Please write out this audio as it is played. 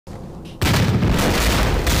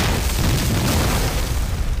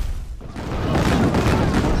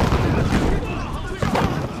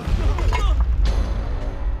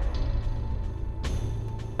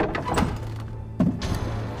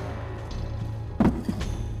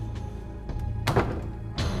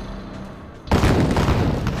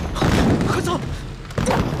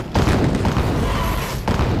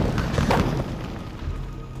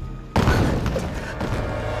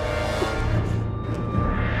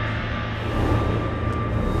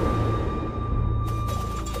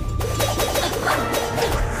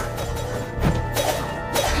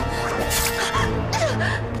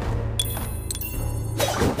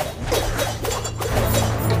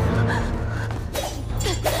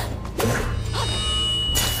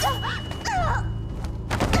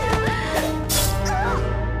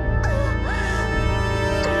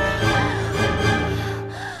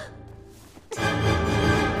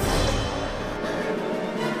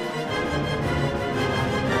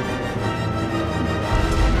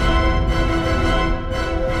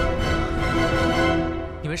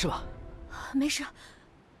事，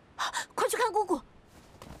快去看姑姑。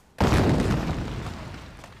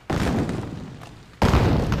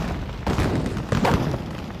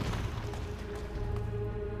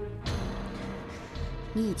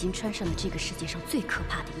你已经穿上了这个世界上最可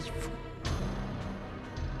怕的衣服。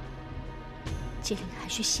解铃还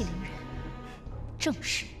须系铃人，正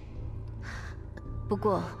是。不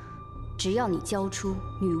过，只要你交出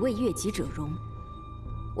女为悦己者容，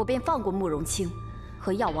我便放过慕容清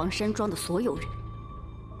和药王山庄的所有人。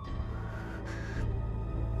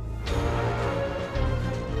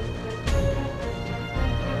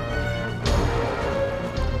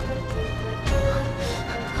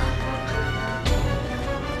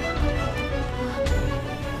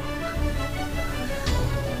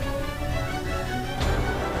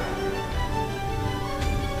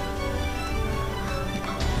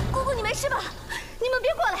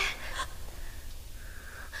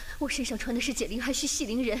我身上穿的是解铃还须系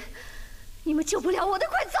铃人，你们救不了我的，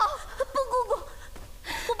快走！不，姑姑，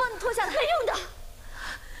我帮你脱下来，没用的。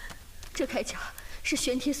这铠甲是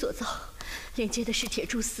玄铁所造，连接的是铁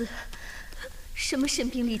蛛丝，什么神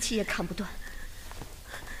兵利器也砍不断。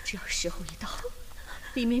只要时候一到，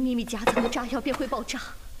里面秘密夹藏的炸药便会爆炸。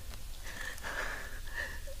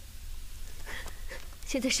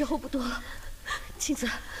现在时候不多了，青子，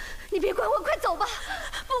你别管我，快走吧！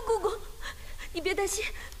不，姑姑，你别担心。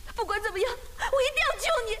不管怎么样，我一定要救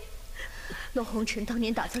你。老红尘当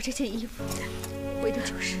年打造这件衣服，为的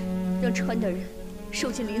就是让穿的人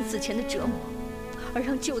受尽临死前的折磨，而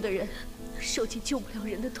让救的人受尽救不了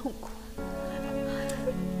人的痛苦。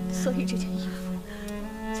所以这件衣服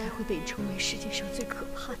才会被称为世界上最可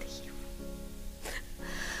怕的衣服。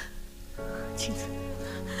青子，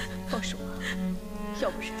放手吧，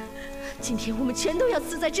要不然今天我们全都要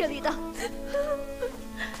死在这里的。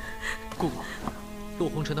姑姑。洛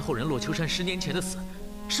红尘的后人洛秋山10年前的死，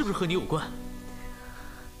是不是和你有关？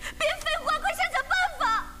别废话，快想想办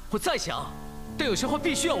法！我在想，但有些话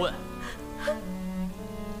必须要问。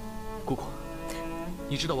姑姑，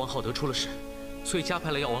你知道王浩德出了事，所以加派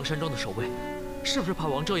了药王山庄的守卫，是不是怕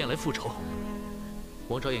王昭彦来复仇？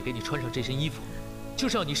王昭彦给你穿上这身衣服，就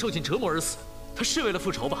是要你受尽折磨而死。他是为了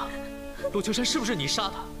复仇吧？洛秋山是不是你杀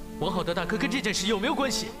的？王浩德大哥跟这件事有没有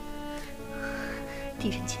关系？狄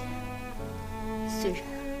仁杰。虽然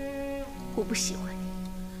我不喜欢你，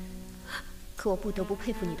可我不得不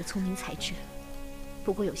佩服你的聪明才智。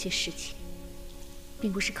不过有些事情，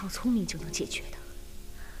并不是靠聪明就能解决的。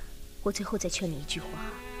我最后再劝你一句话：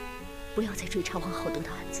不要再追查王浩德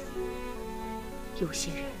的案子。有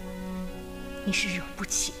些人，你是惹不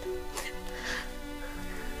起的。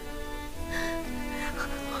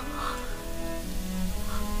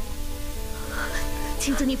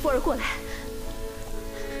青子，你扶儿过来。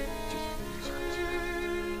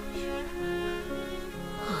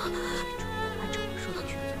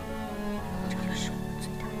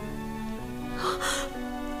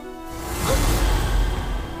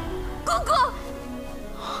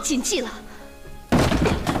谨记了。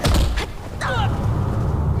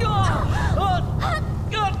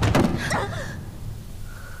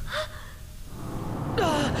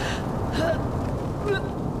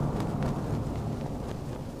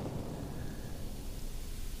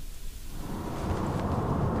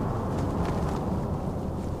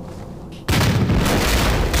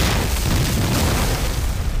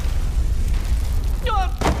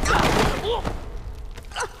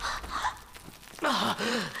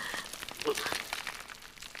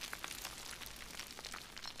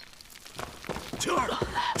青儿，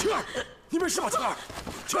青儿，你没事吧？青儿，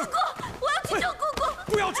青儿，姑姑，我要去救姑姑！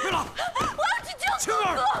不要去了！我要去救姑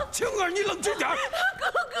姑！青儿，你冷静点！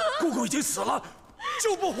姑姑已经死了，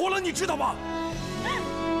救不活了，你知道吗？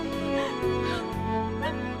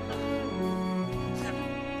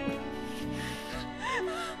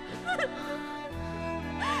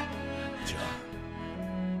青儿，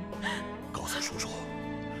告诉叔叔，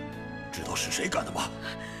知道是谁干的吗？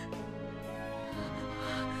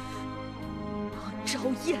昭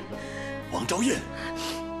彦，王昭彦，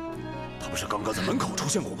他不是刚刚在门口出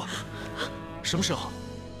现过吗？什么时候？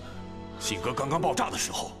信鸽刚刚爆炸的时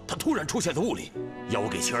候，他突然出现在屋里，要我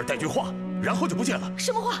给青儿带句话，然后就不见了。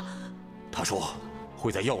什么话？他说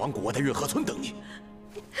会在药王谷外的月河村等你。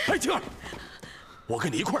哎，青儿，我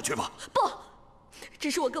跟你一块儿去吧。不，这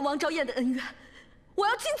是我跟王昭彦的恩怨，我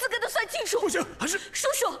要亲自跟他算清楚。不行，还是叔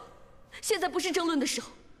叔，现在不是争论的时候。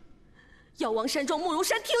药王山庄慕容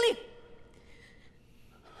山听令。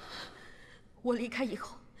我离开以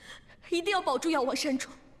后，一定要保住药王山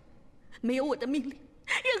庄。没有我的命令，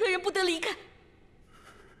任何人不得离开。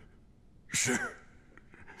是。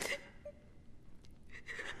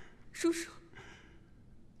叔叔，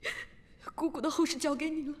姑姑的后事交给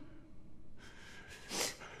你了。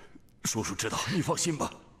叔叔知道，你放心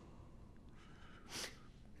吧。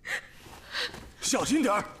小心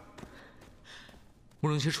点儿。慕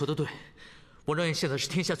容卿说的对，王昭彦现在是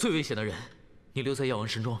天下最危险的人，你留在药王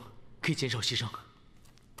山庄可以减少牺牲。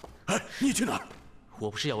哎，你去哪儿？我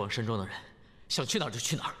不是药王山庄的人，想去哪儿就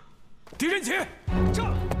去哪儿。狄仁杰，这。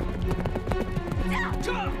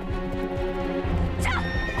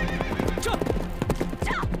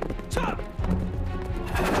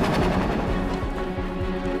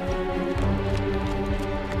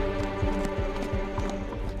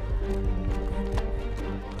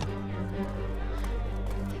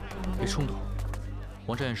 别冲动，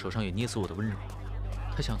王昭彦手上有捏死我的温柔，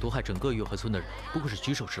他想毒害整个月河村的人，不过是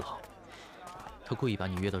举手之劳。他故意把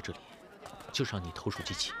你约到这里，就是让你投鼠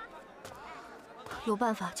忌器。有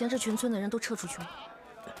办法将这全村的人都撤出去吗？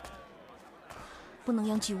不能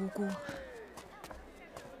殃及无辜。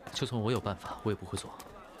就算我有办法，我也不会做，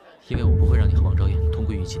因为我不会让你和王昭彦同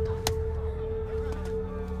归于尽的。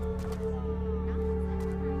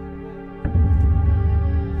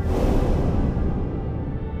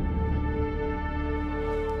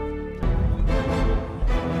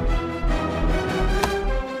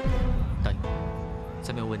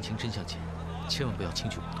 问清真相前，千万不要轻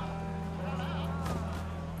举妄动。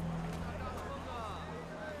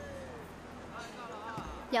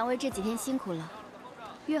两位这几天辛苦了，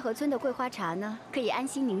月河村的桂花茶呢，可以安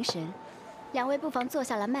心凝神。两位不妨坐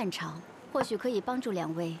下来漫尝，或许可以帮助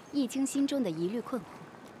两位忆清心中的疑虑困惑。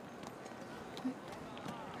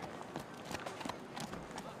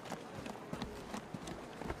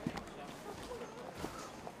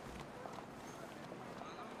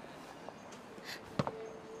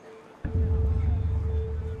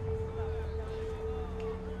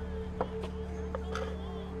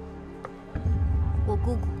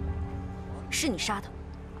 是你杀的，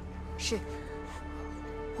是。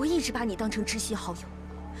我一直把你当成知心好友，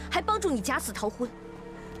还帮助你假死逃婚，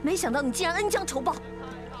没想到你竟然恩将仇报。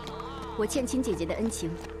我欠亲姐姐的恩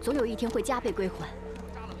情，总有一天会加倍归还。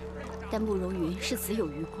但慕容云是死有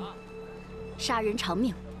余辜，杀人偿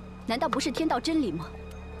命，难道不是天道真理吗？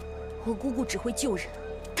我姑姑只会救人，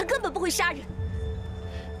她根本不会杀人。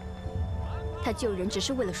她救人只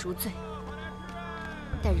是为了赎罪，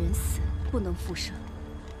但人死不能复生。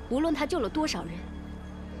 无论他救了多少人，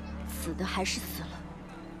死的还是死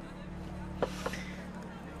了。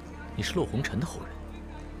你是骆红尘的后人，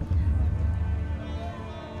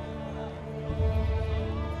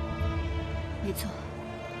没错，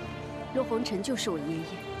骆红尘就是我爷爷。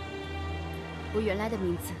我原来的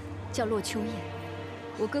名字叫骆秋燕，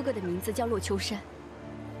我哥哥的名字叫骆秋山，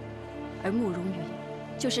而慕容云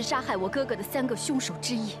就是杀害我哥哥的3个凶手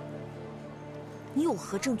之一。你有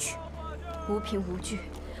何证据？无凭无据。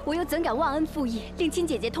 我又怎敢忘恩负义，令亲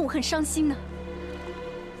姐姐痛恨伤心呢？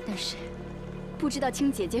但是，不知道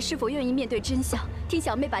亲姐姐是否愿意面对真相，听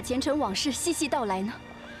小妹把前尘往事细细道来呢？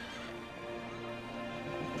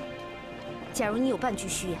假如你有半句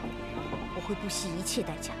虚言，我会不惜一切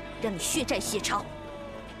代价让你血债血偿。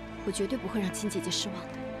我绝对不会让亲姐姐失望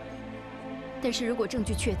的。但是如果证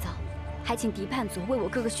据确凿，还请狄判佐为我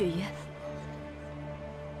哥哥雪冤。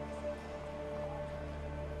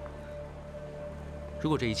 如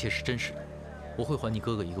果这一切是真实的，我会还你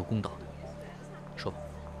哥哥一个公道的。说吧。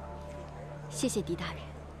谢谢狄大人。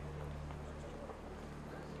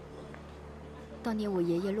当年我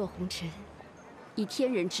爷爷骆红尘，以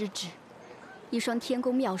天人之智，一双天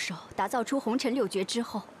工妙手，打造出红尘6绝之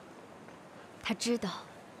后，他知道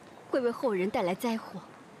会为后人带来灾祸。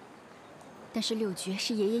但是6绝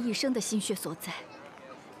是爷爷一生的心血所在，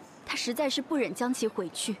他实在是不忍将其毁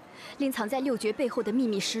去，令藏在6绝背后的秘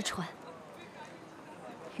密失传。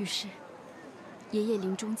 于是，爷爷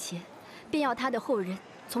临终前，便要他的后人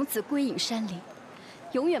从此归隐山林，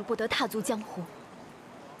永远不得踏足江湖。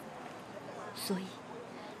所以，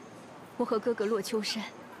我和哥哥骆秋山，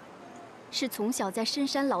是从小在深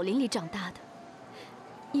山老林里长大的，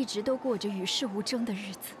一直都过着与世无争的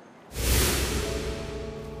日子。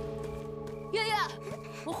月月，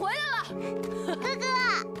我回来了，哥哥。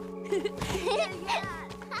月月，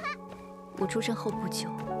我出生后不久。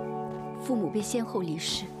 父母便先后离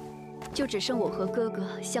世，就只剩我和哥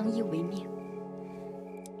哥相依为命。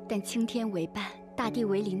但青天为伴，大地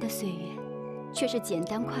为邻的岁月，却是简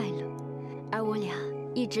单快乐。而我俩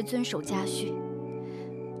一直遵守家训，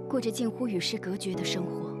过着近乎与世隔绝的生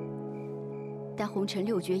活。但红尘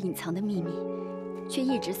6绝隐藏的秘密，却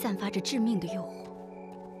一直散发着致命的诱惑。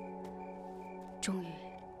终于，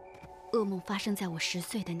噩梦发生在我10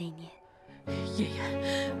岁的那年。 爷爷，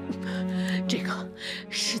这个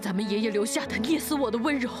是咱们爷爷留下的捏死我的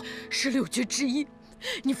温柔，是6绝之一。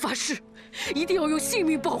你发誓，一定要用性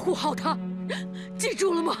命保护好他，记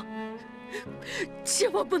住了吗？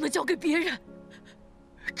千万不能交给别人，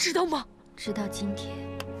知道吗？直到今天，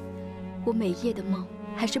我每夜的梦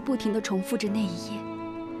还是不停地重复着那一夜。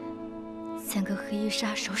3个黑衣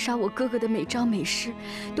杀手杀我哥哥的每张美诗，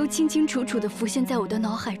都清清楚楚地浮现在我的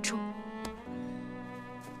脑海中。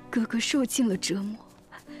哥哥受尽了折磨，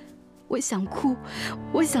我想哭，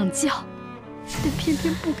我想叫，但偏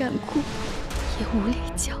偏不敢哭，也无力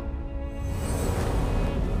叫。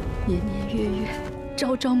年年月月，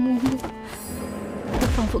朝朝暮暮，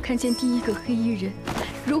我仿佛看见第一个黑衣人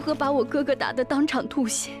如何把我哥哥打得当场吐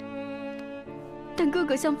血，但哥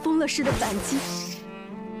哥像疯了似的反击。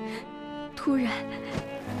突然，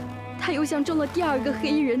他又像中了第2个黑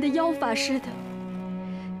衣人的妖法似的，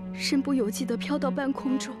身不由己地飘到半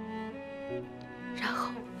空中，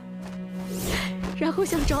然后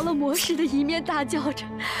像着了魔似的，一面大叫着：“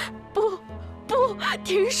不，不，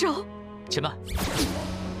停手！”且慢，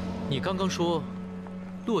你刚刚说，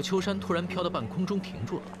洛秋山突然飘到半空中停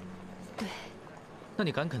住了。对。那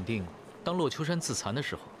你敢肯定，当洛秋山自残的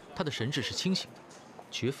时候，他的神智是清醒的，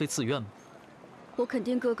绝非自愿吗？我肯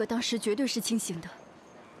定哥哥当时绝对是清醒的。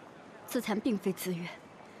自残并非自愿，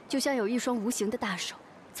就像有一双无形的大手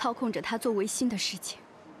操控着他做违心的事情。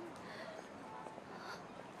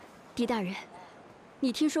狄大人，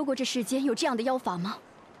你听说过这世间有这样的妖法吗？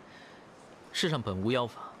世上本无妖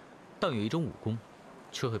法，但有一种武功，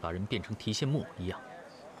却会把人变成提线木偶一样，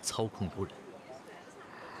操控游人。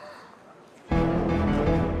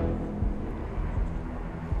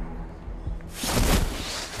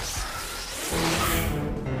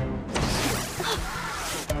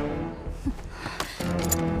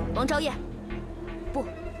王昭燕，不，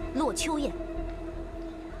洛秋燕。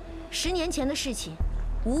10年前的事情，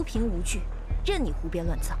无凭无据，任你胡编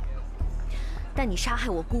乱造。但你杀害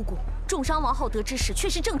我姑姑、重伤王浩德之事，却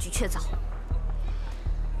是证据确凿。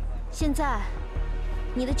现在，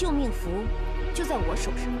你的救命符就在我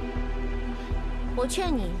手上。我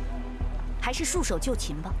劝你，还是束手就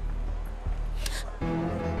擒吧。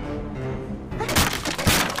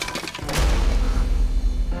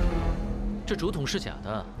这竹筒是假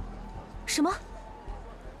的。什么？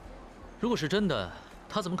如果是真的，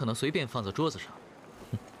他怎么可能随便放在桌子上？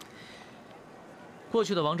过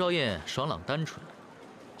去的王昭燕爽朗单纯，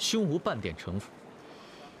胸无半点城府，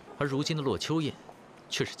而如今的洛秋燕，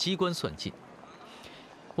却是机关算尽。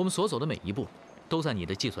我们所走的每一步，都在你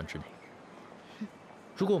的计算之内。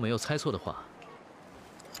如果我没有猜错的话，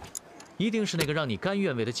一定是那个让你甘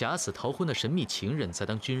愿为他假死逃婚的神秘情人在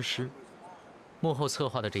当军师，幕后策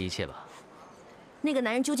划的这一切吧？那个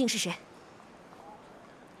男人究竟是谁？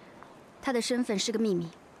他的身份是个秘密，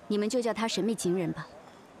你们就叫他神秘情人吧。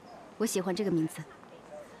我喜欢这个名字。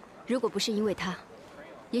如果不是因为他，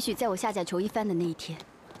也许在我下甲求一番的那一天，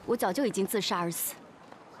我早就已经自杀而死。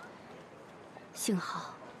幸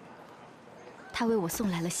好，他为我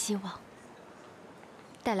送来了希望，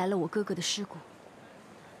带来了我哥哥的尸骨。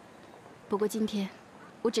不过今天，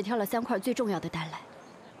我只挑了3块最重要的带来。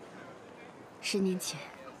10年前，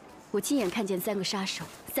我亲眼看见3个杀手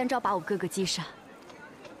3招把我哥哥击杀。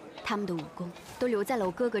他们的武功都留在了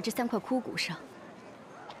我哥哥这3块枯骨上。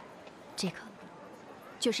这个，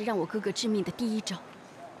就是让我哥哥致命的第1招。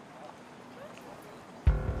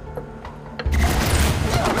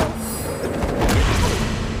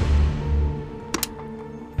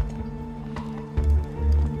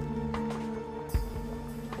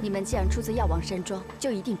你们既然出自药王山庄，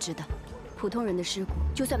就一定知道，普通人的尸骨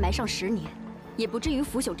就算埋上10年，也不至于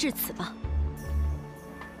腐朽至此吧？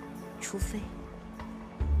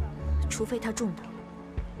除非他中的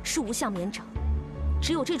是无相绵掌，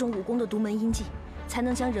只有这种武功的独门阴技，才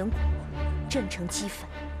能将人骨震成齑粉。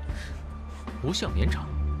无相绵掌，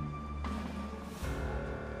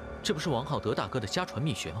这不是王浩德大哥的家传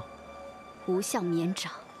秘学吗？无相绵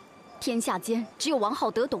掌，天下间只有王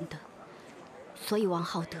浩德懂得，所以王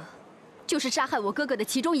浩德就是杀害我哥哥的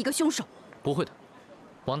其中一个凶手。不会的，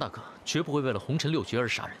王大哥绝不会为了红尘6绝而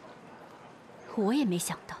杀人。我也没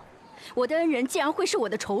想到，我的恩人竟然会是我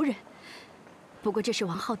的仇人。不过这是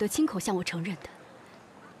王浩德亲口向我承认的。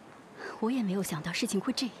我也没有想到事情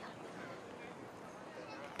会这样。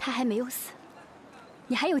他还没有死，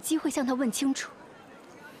你还有机会向他问清楚。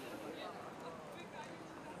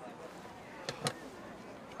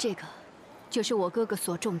这个，就是我哥哥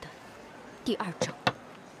所中的第2招。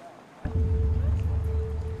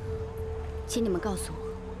请你们告诉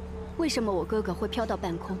我，为什么我哥哥会飘到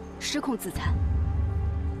半空，失控自残？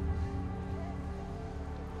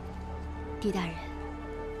狄大人，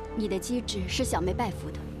你的机智是小妹拜服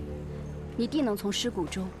的，你定能从尸骨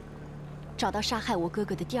中找到杀害我哥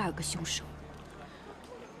哥的第2个凶手。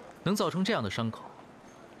能造成这样的伤口，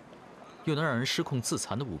又能让人失控自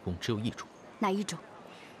残的武功只有一种。哪一种？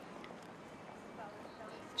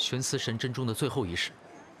悬丝神针中的最后一式，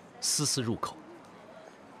丝丝入口。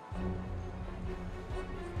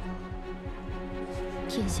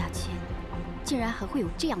天下间，竟然还会有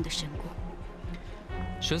这样的神功！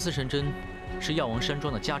悬丝神针是药王山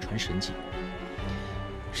庄的家传神技，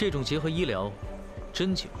是一种结合医疗、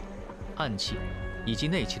针灸、暗器以及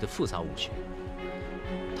内气的复杂武学。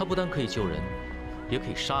它不但可以救人，也可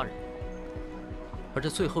以杀人。而这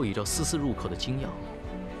最后一招丝丝入口的精要，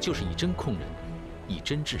就是以针控人，以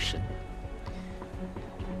针治身。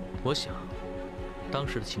我想，当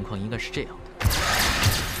时的情况应该是这样的：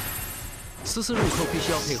丝丝入口必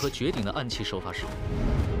须要配合绝顶的暗器手法使用。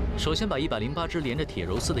首先把108支连着铁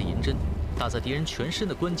柔丝的银针打在敌人全身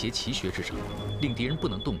的关节奇穴之上，令敌人不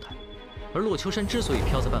能动弹。而洛秋山之所以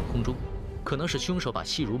飘在半空中，可能是凶手把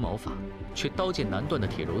细如毛发却刀剑难断的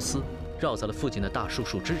铁柔丝绕在了附近的大树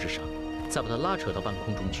树枝之上，再把它拉扯到半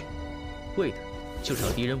空中去，为的就是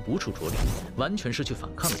让敌人无处着力，完全失去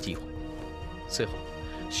反抗的机会。随后，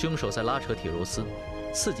凶手再拉扯铁柔丝，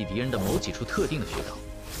刺激敌人的某几处特定的穴道，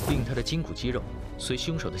令他的筋骨肌肉随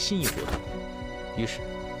凶手的心意活动，于是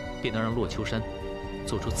便能让洛秋山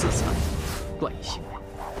做出自残怪异行为。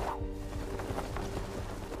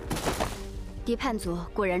狄判佐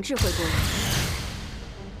果然智慧过人，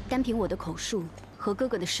单凭我的口述和哥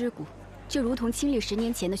哥的尸骨，就如同亲历10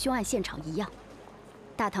年前的凶案现场一样。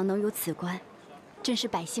大唐能有此官，真是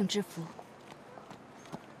百姓之福。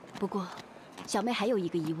不过，小妹还有一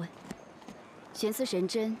个疑问：悬丝神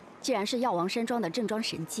针既然是药王山庄的正装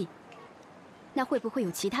神技，那会不会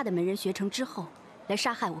有其他的门人学成之后来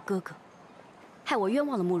杀害我哥哥，害我冤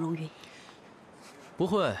枉了慕容云？不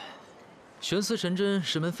会。悬丝神针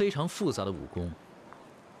是门非常复杂的武功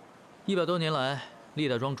，100多年来，历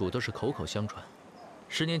代庄主都是口口相传。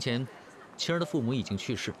10年前，晴儿的父母已经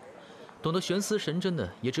去世，懂得悬丝神针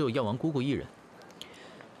的也只有药王姑姑一人。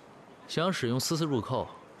想要使用丝丝入扣，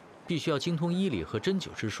必须要精通医理和针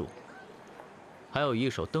灸之术，还有一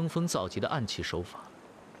手登峰造极的暗器手法，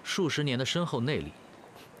数十年的深厚内力。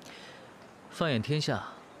放眼天下，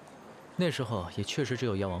那时候也确实只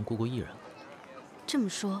有药王姑姑一人了。这么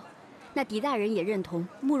说，那狄大人也认同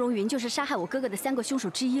慕容云就是杀害我哥哥的3个凶手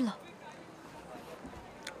之一了。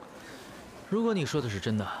如果你说的是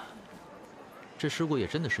真的，这尸骨也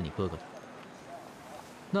真的是你哥哥的，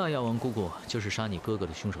那药王姑姑就是杀你哥哥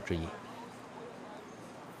的凶手之一。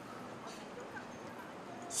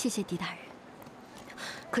谢谢狄大人。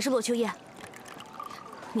可是洛秋燕，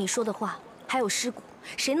你说的话还有尸骨，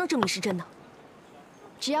谁能证明是真的？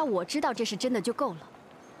只要我知道这是真的就够了。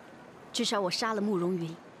至少我杀了慕容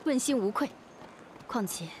云，问心无愧。况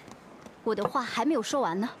且，我的话还没有说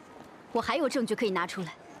完呢，我还有证据可以拿出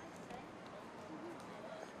来。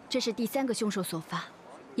这是第3个凶手所发，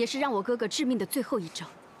也是让我哥哥致命的最后一招。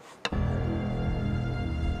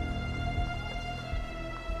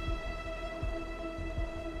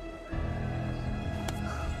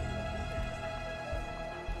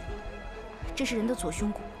这是人的左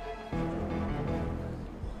胸骨，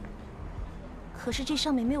可是这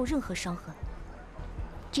上面没有任何伤痕。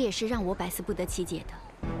这也是让我百思不得其解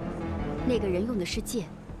的。那个人用的是剑，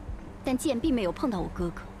但剑并没有碰到我哥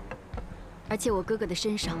哥，而且我哥哥的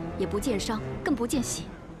身上也不见伤，更不见血，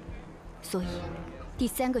所以第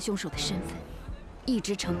3个凶手的身份一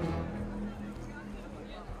直成谜。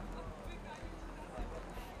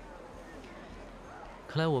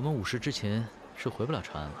看来我们午时之前是回不了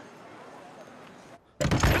长安了。别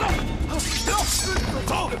动！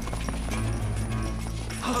走！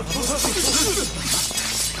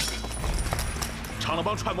长乐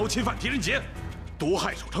帮串谋侵犯狄仁杰，毒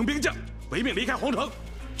害守城兵将，违命离开皇城，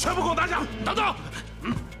全部给我拿下！等等，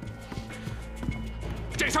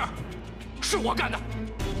这事儿是我干的，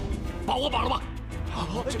把我绑了吧！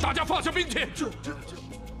大家放下兵器，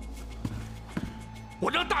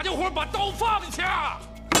我让大家伙把刀放下。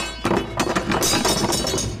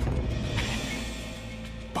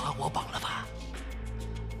把我绑了吧！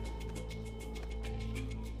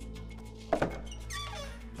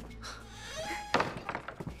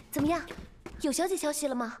怎么样，有消息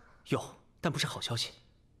了吗？有，但不是好消息。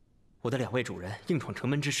我的2位主人硬闯城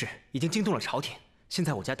门之事已经惊动了朝廷，现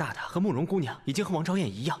在我家大大和慕容姑娘已经和王昭燕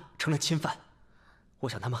一样成了钦犯，我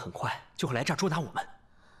想他们很快就会来这儿捉拿我们。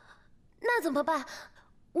那怎么办？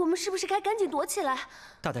我们是不是该赶紧躲起来？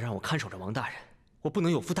大大让我看守着王大人，我不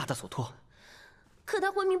能有负大大所托。可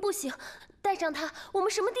他昏迷不醒，带上他，我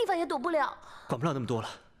们什么地方也躲不了。管不了那么多了，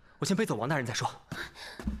我先背走王大人再说。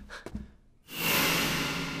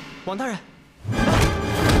王大人，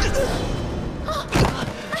啊！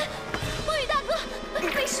哎，风雨大哥，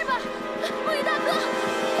没事吧？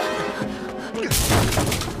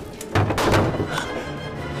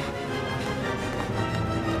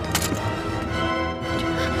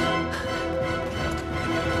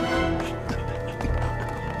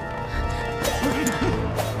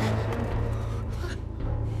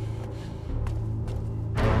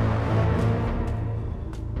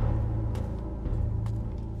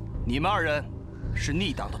你们2人是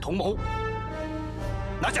逆党的同谋，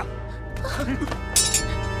拿下！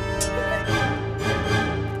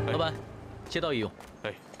老板，借刀一用。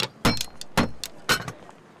哎，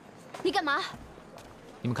你干嘛？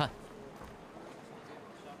你们看，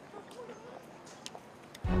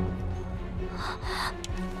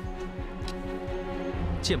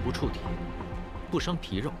剑不触底，不伤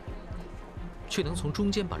皮肉，却能从中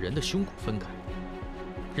间把人的胸骨分开。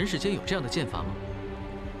人世间有这样的剑法吗？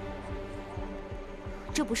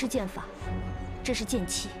这不是剑法，这是剑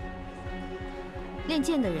气。练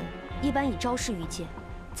剑的人一般以招式御剑，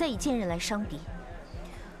再以剑刃来伤敌。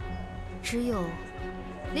只有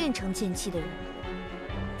练成剑气的人，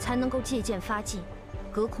才能够借剑发劲，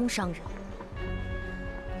隔空伤人。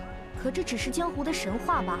可这只是江湖的神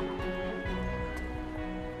话罢了，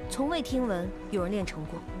从未听闻有人练成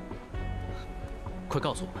过。快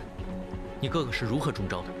告诉我们，你哥哥是如何中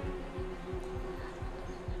招的？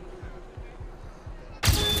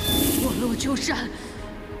我洛秋山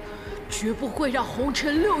绝不会让红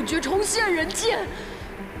尘六绝重现人间。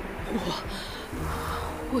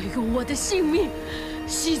我会用我的性命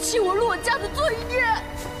洗清我洛家的罪孽。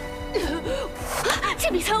这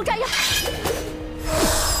里藏有炸药！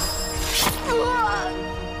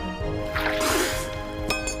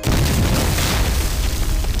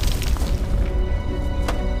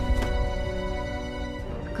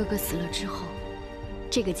哥哥死了之后，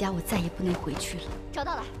这个家我再也不能回去了。找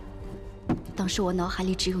到了。当时我脑海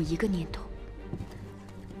里只有一个念头：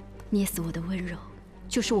捏死我的温柔，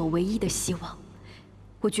就是我唯一的希望。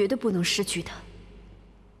我绝对不能失去他，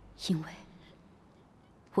因为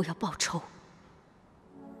我要报仇。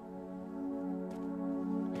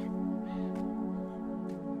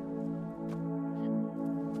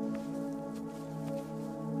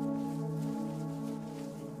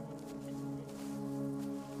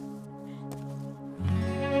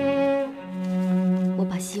我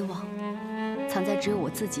把希望藏在只有我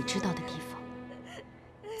自己知道的地方，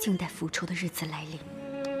静待复仇的日子来临。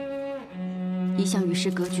一向与世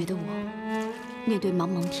隔绝的我，面对茫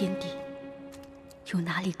茫天地，有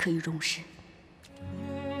哪里可以容身？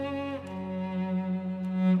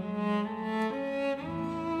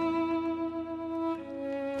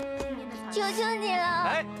求求你了！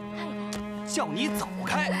哎，叫你走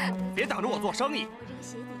开，别挡着我做生意。我这个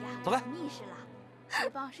鞋底呀，走开。密实了，鞋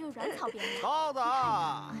帮是用软草编的。包子，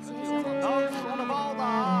行，刚说的包子。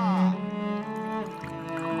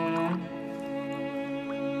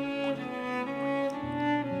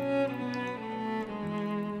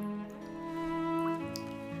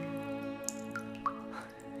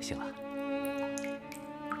行了，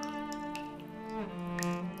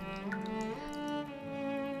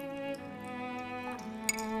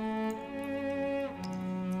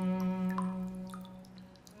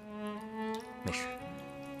没事，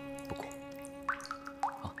不哭，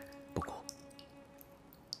啊，不哭。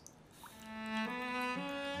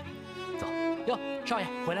走。哟，少爷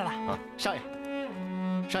回来了啊！少爷，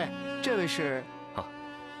这位是？啊，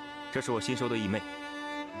这是我新收的义妹。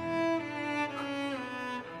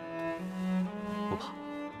不怕，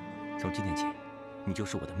从今天起，你就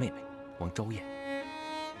是我的妹妹王昭燕。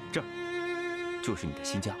这儿就是你的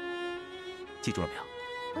新家，记住了没有？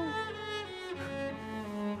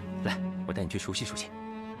来，我带你去熟悉熟悉。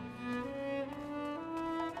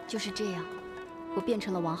就是这样，我变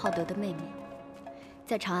成了王浩德的妹妹，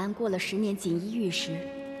在长安过了10年锦衣玉食、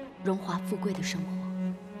荣华富贵的生活。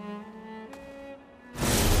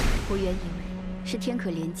我原以为是天可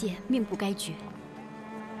怜见，命不该绝，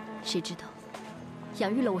谁知道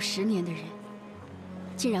养育了我10年的人，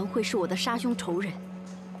竟然会是我的杀兄仇人。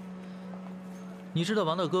你知道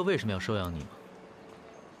王大哥为什么要收养你吗？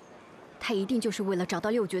他一定就是为了找到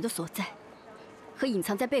六绝的所在，和隐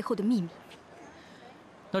藏在背后的秘密。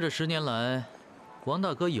那这10年来，王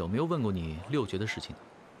大哥有没有问过你六绝的事情呢？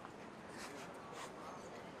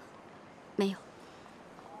没有。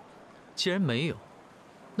既然没有，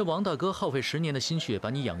那王大哥耗费10年的心血把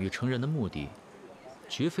你养育成人的目的，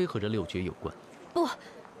绝非和这六绝有关。不，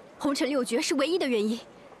红尘六绝是唯一的原因，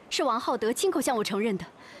是王浩德亲口向我承认的，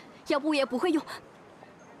要不我也不会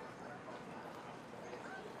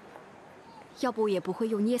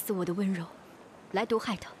用捏死我的温柔来毒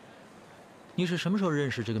害他。你是什么时候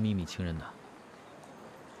认识这个秘密情人的？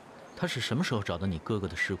他是什么时候找到你哥哥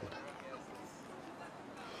的尸骨的？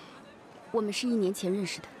我们是1年前认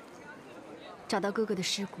识的，找到哥哥的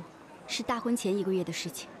尸骨是大婚前1个月的事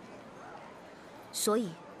情。所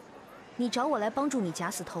以，你找我来帮助你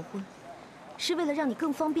假死逃婚，是为了让你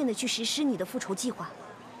更方便的去实施你的复仇计划。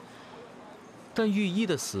但御医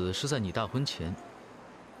的死是在你大婚前，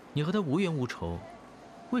你和他无冤无仇，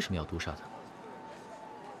为什么要毒杀他？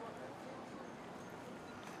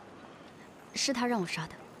是他让我杀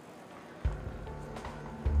的。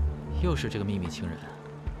又是这个秘密情人，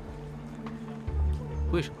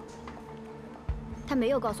为什么？他没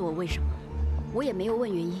有告诉我为什么，我也没有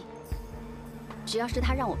问原因。只要是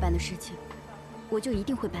他让我办的事情，我就一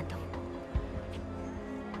定会办到。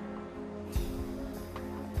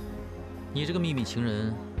你这个秘密情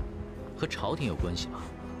人和朝廷有关系吗？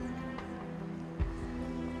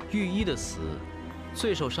御医的死，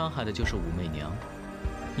最受伤害的就是武媚娘。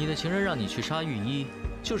你的情人让你去杀御医，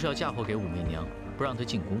就是要嫁祸给武媚娘，不让她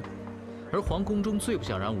进宫。而皇宫中最不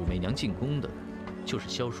想让武媚娘进宫的，就是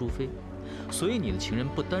萧淑妃。所以你的情人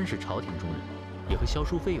不单是朝廷中人，也和萧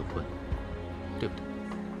淑妃有关，对不对？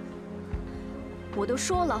我都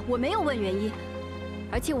说了，我没有问原因，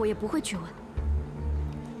而且我也不会去问。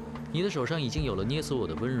你的手上已经有了捏死我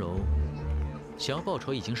的温柔，想要报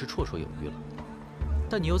仇已经是绰绰有余了。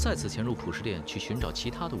但你又再次潜入普氏殿去寻找其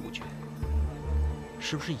他的武绝，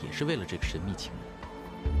是不是也是为了这个神秘情人？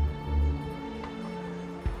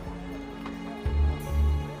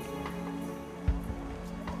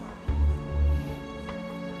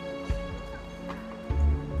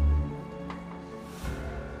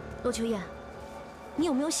罗秋燕，你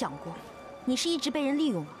有没有想过，你是一直被人利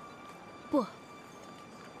用啊？不。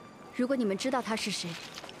如果你们知道他是谁，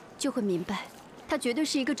就会明白，他绝对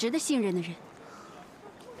是一个值得信任的人。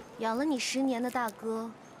养了你10年的大哥，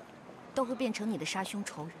都会变成你的杀兄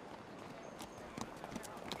仇人。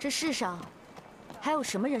这世上，还有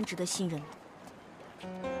什么人值得信任呢？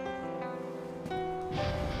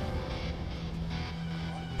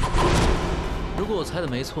如果我猜的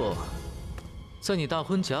没错，在你大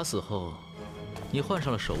婚假死后，你换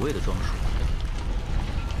上了守卫的装束，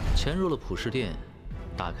潜入了普氏殿，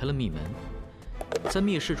打开了密门，在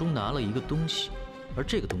密室中拿了一个东西，而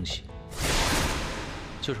这个东西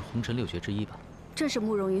就是红尘6绝之一吧？正是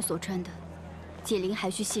慕容云所穿的解铃还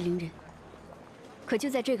须系铃人。可就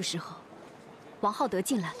在这个时候，王浩德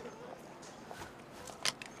进来了。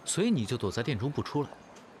所以你就躲在殿中不出来？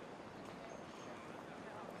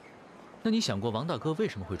那你想过王大哥为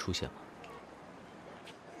什么会出现吗？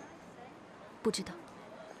不知道。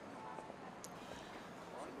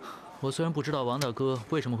我虽然不知道王大哥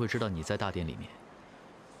为什么会知道你在大殿里面，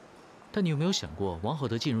但你有没有想过，王浩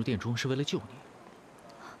德进入殿中是为了救你？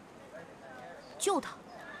救他？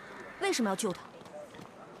为什么要救他？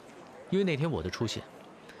因为那天我的出现，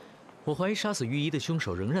我怀疑杀死御医的凶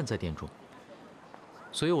手仍然在殿中，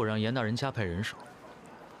所以我让严大人加派人手，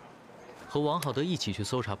和王浩德一起去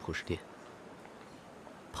搜查普氏殿，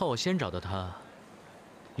怕我先找到他，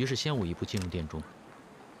于是先我一步进入殿中。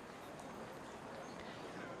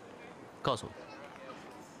告诉我，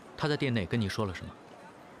他在殿内跟你说了什么？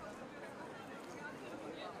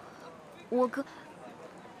我哥，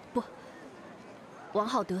不，王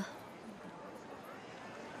浩德，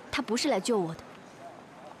他不是来救我的，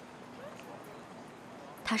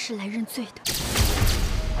他是来认罪的。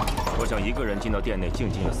我想一个人进到殿内静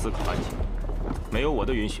静的思考案情，没有我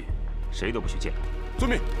的允许，谁都不许进来。遵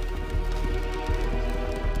命。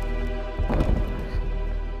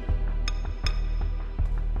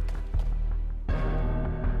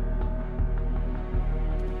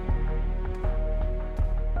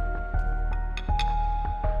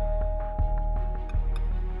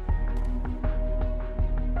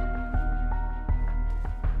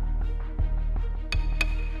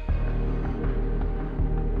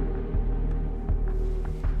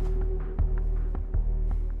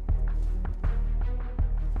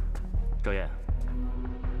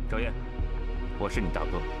赵燕，我是你大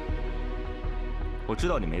哥，我知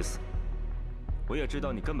道你没死，我也知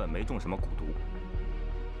道你根本没中什么蛊毒。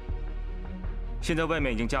现在外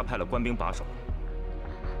面已经加派了官兵把守，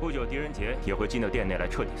不久狄仁杰也会进到殿内来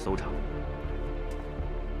彻底搜查。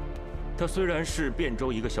他虽然是汴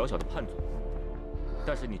州一个小小的叛祖，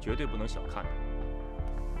但是你绝对不能小看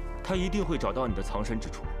他，他一定会找到你的藏身之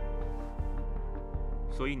处。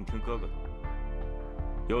所以你听哥哥的，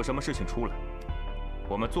有什么事情出来，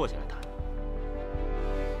我们坐下来谈。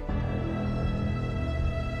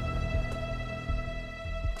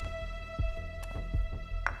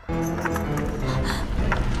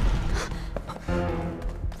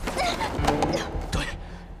对，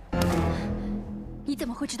你怎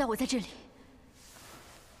么会知道我在这里？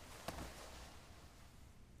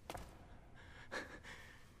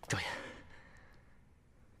赵燕，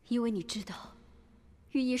因为你知道，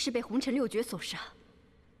御医是被红尘6绝所杀。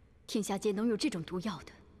天下间能有这种毒药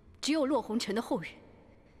的，只有骆红尘的后人。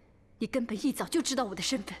你根本一早就知道我的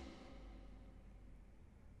身份。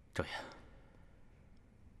赵燕，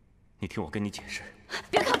你听我跟你解释。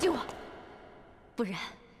别靠近我，不然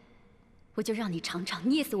我就让你尝尝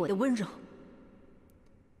捏死我的温柔。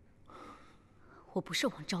我不是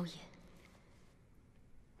王昭妍，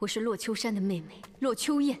我是洛秋山的妹妹洛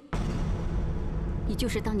秋燕。你就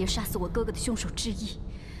是当年杀死我哥哥的凶手之一，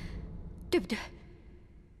对不对？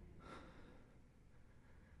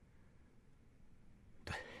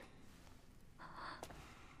对。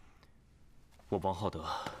我王浩德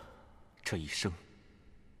这一生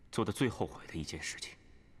做的最后悔的一件事情，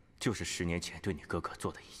就是10年前对你哥哥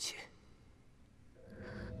做的一切。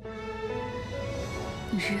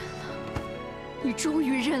你认了，你终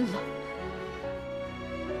于认了。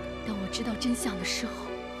当我知道真相的时候，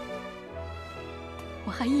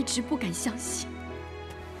我还一直不敢相信。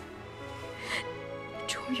你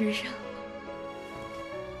终于认了，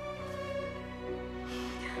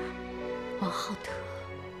王浩德。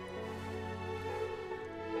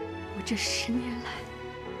我这10年来，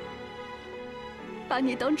把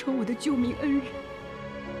你当成我的救命恩人，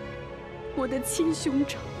我的亲兄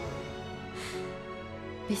长。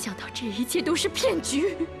没想到这一切都是骗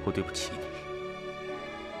局。我对不起你，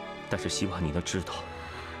但是希望你能知道，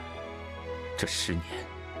这10年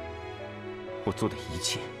我做的一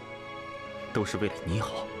切都是为了你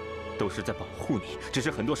好，都是在保护你。只是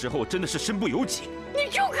很多时候我真的是身不由己。你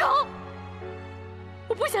住口！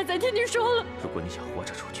我不想再听你说了。如果你想活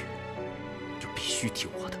着出去，就必须听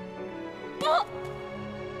我的。不，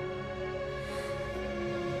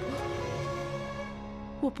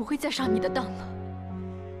我不会再上你的当了。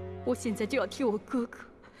我现在就要替我哥哥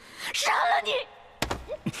杀了你！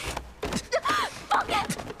放开！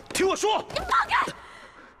听我说！你放开！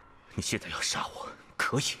你现在要杀我，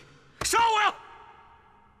可以杀我呀！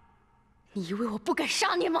你以为我不敢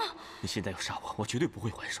杀你吗？你现在要杀我，我绝对不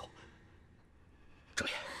会还手。周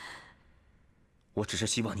岩，我只是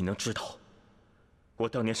希望你能知道，我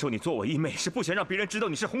当年收你做我义妹，是不想让别人知道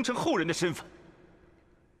你是红尘后人的身份，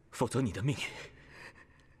否则你的命运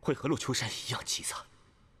会和洛秋山一样凄惨。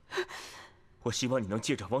我希望你能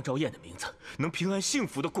借着王昭燕的名字，能平安幸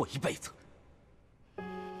福的过一辈子。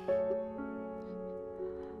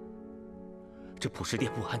这普食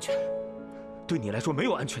店不安全，对你来说没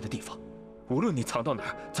有安全的地方。无论你藏到哪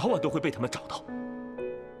儿，早晚都会被他们找到。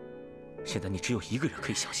现在你只有一个人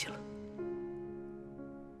可以相信了，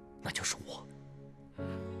那就是我。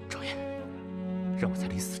昭燕，让我在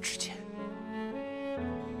临死之前，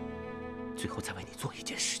最后再为你做一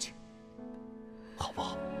件事情，好不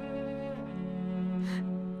好？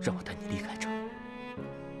让我带你离开这儿，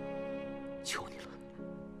求你了。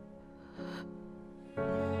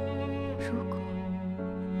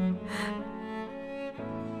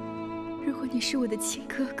如果你是我的亲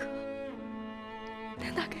哥哥，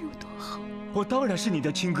那该有多好！我当然是你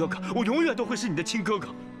的亲哥哥，我永远都会是你的亲哥哥。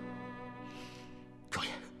赵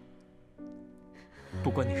岩，不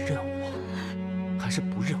管你认我还是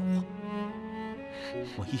不认我，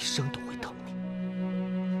我一生都会疼你，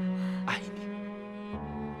爱你。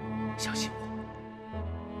相信我，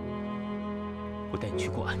我带你去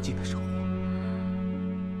过安静的生活。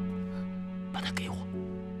把它给我，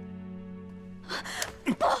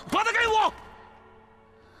把它给我！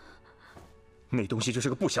那东西就是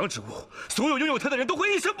个不祥之物，所有拥有它的人都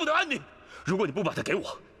会一生不得安宁。如果你不把它给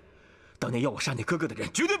我，当年要我杀你哥哥的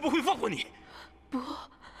人绝对不会放过你。不，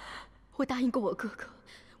我答应过我哥哥，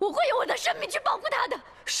我会用我的生命去保护他的。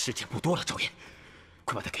时间不多了，赵岩，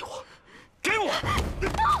快把它给我，给我！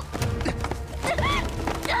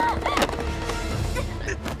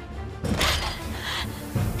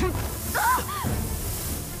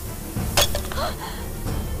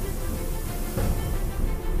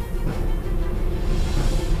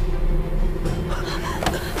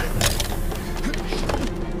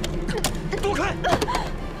躲开！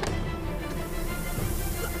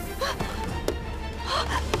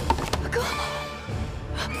哥，哥。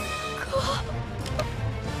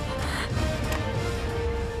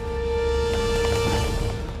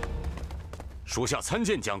属下参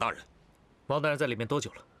见蒋大人。王大人在里面多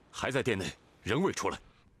久了？还在店内，仍未出来。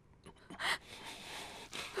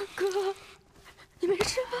哥，你没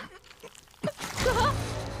事吧？哥，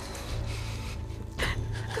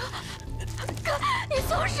哥，你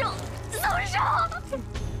松手，松手！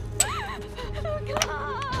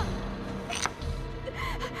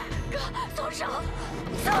哥，松手，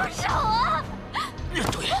松手啊！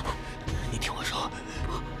周岩，你听我说，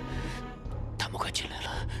他们快进来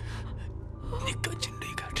了，你赶紧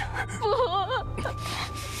离开这儿。不，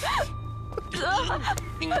哥，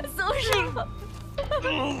松手！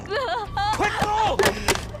哥，快走！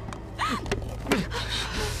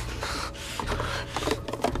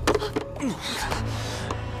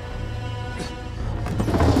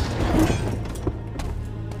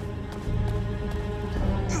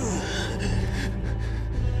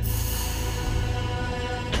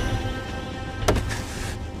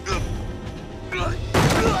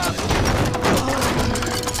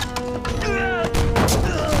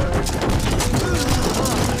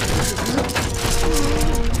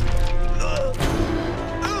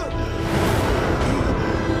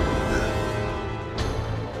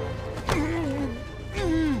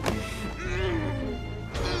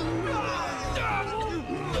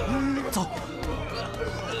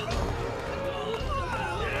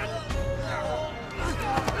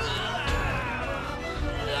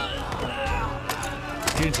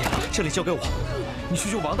这里交给我，你去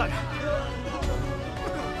救王大人。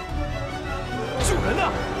救人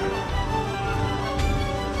啊！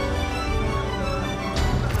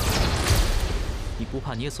你不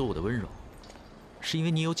怕捏死我的温柔，是因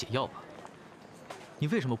为你有解药吧？你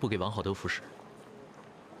为什么不给王浩德服食？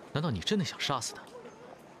难道你真的想杀死他？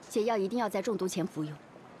解药一定要在中毒前服用，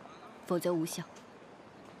否则无效。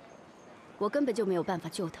我根本就没有办法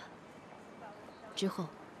救他。之后，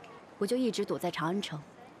我就一直躲在长安城，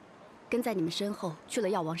跟在你们身后去了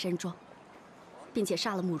药王山庄，并且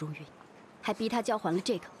杀了慕容云，还逼他交还了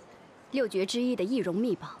这个6绝之一的易容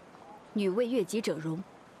秘宝——女为悦己者容，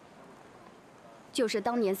就是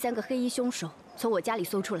当年3个黑衣凶手从我家里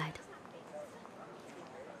搜出来的。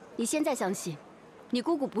你现在相信，你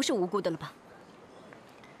姑姑不是无辜的了吧？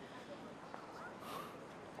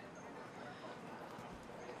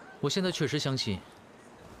我现在确实相信，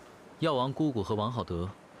药王姑姑和王浩德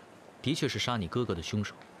的确是杀你哥哥的凶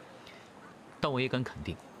手。但我也敢肯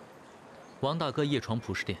定，王大哥夜闯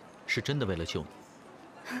普食店是真的为了救你。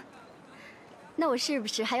那我是不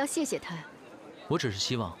是还要谢谢他呀？我只是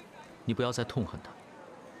希望你不要再痛恨他。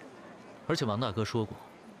而且王大哥说过，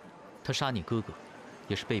他杀你哥哥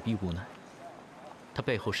也是被逼无奈，他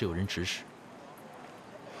背后是有人指使。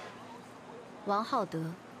王浩德、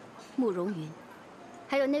慕容云，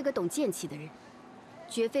还有那个懂剑气的人，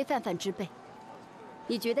绝非泛泛之辈。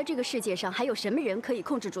你觉得这个世界上还有什么人可以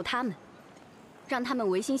控制住他们，让他们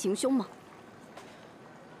违心行凶吗？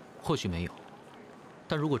或许没有，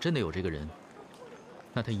但如果真的有这个人，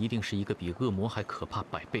那他一定是一个比恶魔还可怕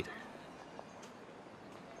100倍的人。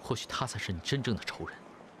或许他才是你真正的仇人。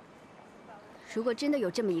如果真的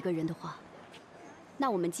有这么一个人的话，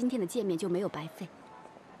那我们今天的见面就没有白费。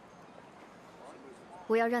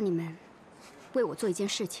我要让你们为我做一件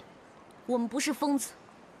事情。我们不是疯子，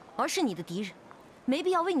而是你的敌人，没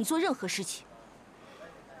必要为你做任何事情。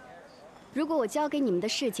如果我交给你们的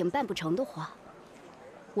事情办不成的话，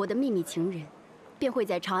我的秘密情人便会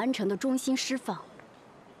在长安城的中心释放，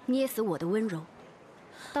捏死我的温柔。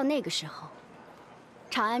到那个时候，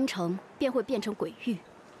长安城便会变成鬼域，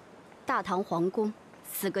大唐皇宫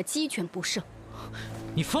死个鸡犬不剩。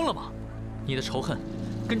你疯了吗？你的仇恨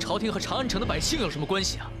跟朝廷和长安城的百姓有什么关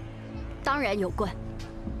系啊？当然有关。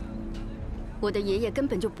我的爷爷根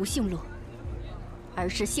本就不姓骆，而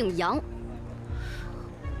是姓杨。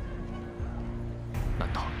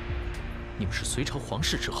难道你们是隋朝皇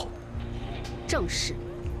室之后？正是。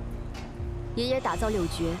爷爷打造6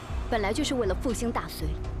绝，本来就是为了复兴大隋，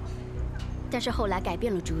但是后来改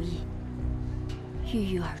变了主意，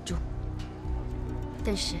郁郁而终。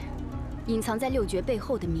但是，隐藏在6绝背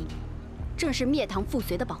后的秘密，正是灭唐复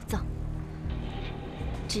隋的宝藏。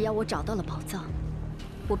只要我找到了宝藏，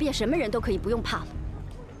我便什么人都可以不用怕了。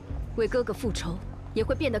为哥哥复仇，也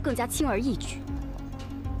会变得更加轻而易举。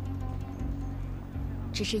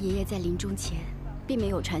只是爷爷在临终前，并没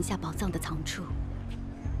有传下宝藏的藏处，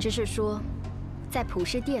只是说，在普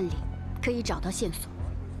食店里可以找到线索。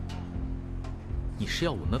你是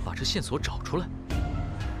要我们把这线索找出来？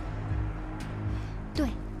对。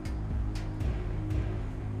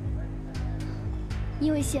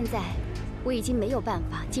因为现在我已经没有办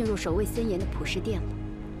法进入守卫森严的普食店了。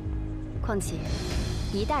况且，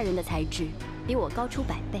狄大人的才智比我高出100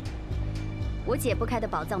倍，我解不开的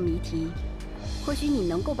宝藏谜题，或许你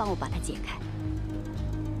能够帮我把它解开。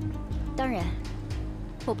当然，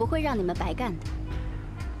我不会让你们白干的。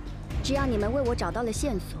只要你们为我找到了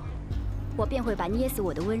线索，我便会把捏死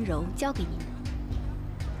我的温柔交给你们。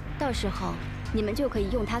到时候，你们就可以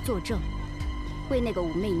用它作证，为那个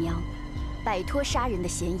武媚娘摆脱杀人的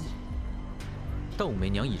嫌疑。但武媚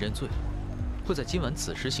娘已认罪，会在今晚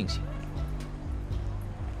子时行刑。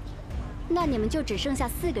那你们就只剩下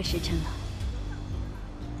4个时辰了。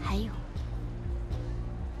还有，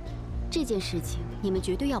这件事情你们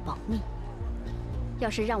绝对要保密。要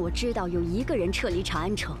是让我知道有1个人撤离长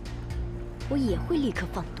安城，我也会立刻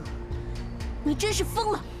放毒。你真是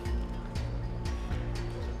疯了！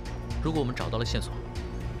如果我们找到了线索，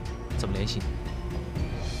怎么联系你？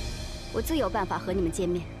我自有办法和你们见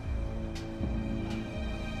面。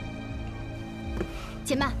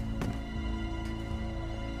且慢，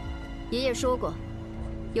爷爷说过，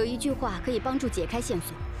有一句话可以帮助解开线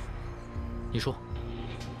索。你说。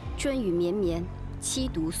春雨绵绵，期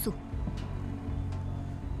毒素。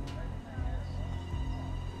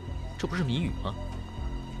这不是谜语吗？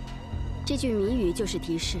这句谜语就是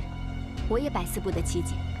提示，我也百思不得其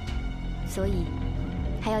解，所以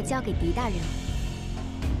还要交给狄大人。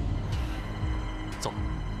走。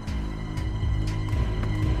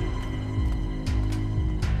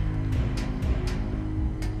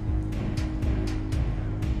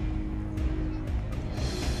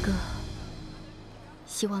哥。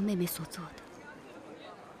希望妹妹所做的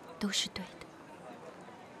都是对的。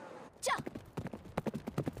驾！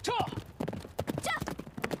驾！驾！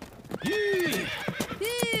吁！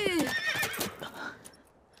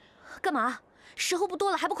干嘛？时候不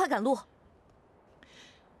多了，还不快赶路？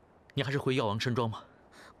你还是回药王山庄吧。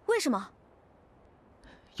为什么？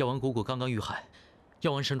药王姑姑刚刚遇害，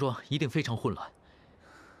药王山庄一定非常混乱。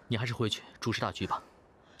你还是回去主持大局吧。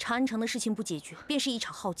长安城的事情不解决，便是一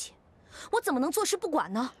场浩劫。我怎么能坐视不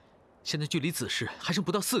管呢？现在距离子时还剩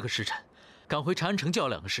不到4个时辰，赶回长安城就要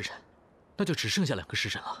2个时辰，那就只剩下2个时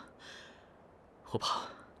辰了。我怕。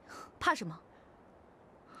怕什么？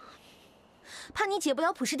怕你解不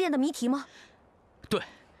了普世殿的谜题吗？对，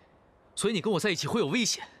所以你跟我在一起会有危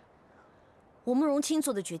险。我慕容清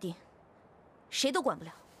做的决定，谁都管不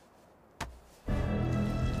了。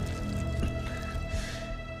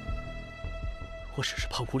我只是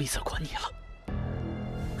怕无力再管你了。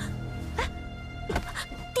哎，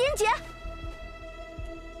狄仁杰！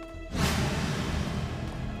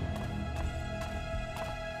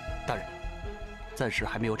大人，暂时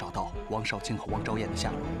还没有找到王少卿和王昭彦的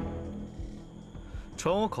下落。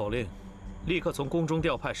传我口令，立刻从宫中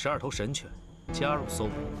调派12头神犬，加入搜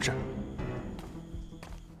捕。是。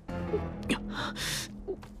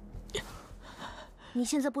你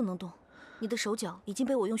现在不能动，你的手脚已经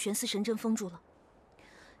被我用玄丝神针封住了。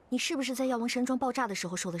你是不是在药王山庄爆炸的时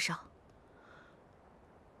候受的伤？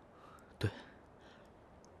对。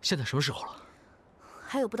现在什么时候了？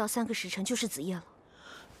还有不到3个时辰就是子夜了。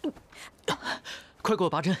快给我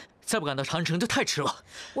拔针！再不赶到长安城就太迟了。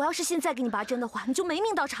我要是现在给你拔针的话，你就没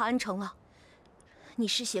命到长安城了。你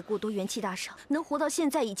失血过多，元气大伤，能活到现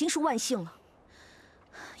在已经是万幸了。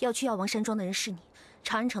要去药王山庄的人是你，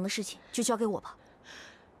长安城的事情就交给我吧。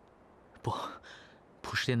不，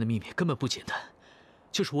普世殿的秘密根本不简单，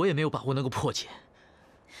就是我也没有把握能够破解。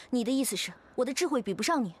你的意思是我的智慧比不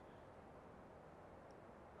上你？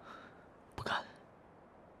不敢。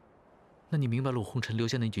那你明白陆红尘留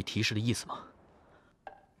下那句提示的意思吗？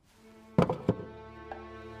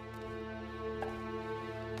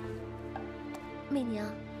媚娘，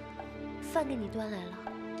饭给你端来了。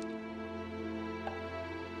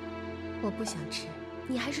我不想吃，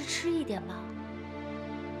你还是吃一点吧。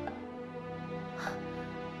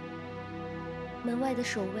门外的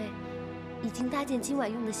守卫已经搭建今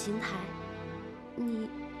晚用的刑台，你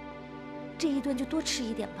这一顿就多吃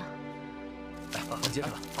一点吧。来，我们接着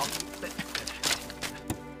吧。好，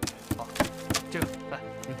好，这个来，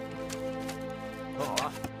喝好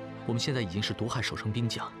了。我们现在已经是毒害守城兵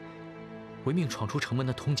将，违命闯出城门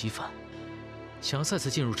的通缉犯，想要再次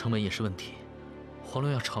进入城门也是问题。黄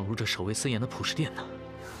龙要闯入这守卫森严的普世殿呢。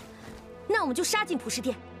那我们就杀进普世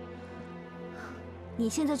殿。你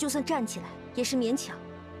现在就算站起来也是勉强，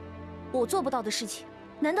我做不到的事情，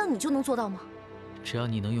难道你就能做到吗？只要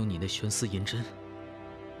你能用你那悬丝银针，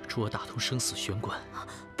助我打通生死玄关。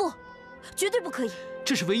不，绝对不可以。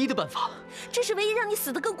这是唯一的办法。这是唯一让你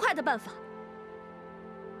死得更快的办法。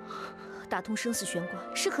打通生死玄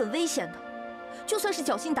关是很危险的，就算是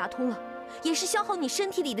侥幸打通了，也是消耗你身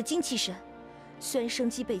体里的精气神。虽然生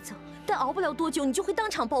机倍增，但熬不了多久，你就会当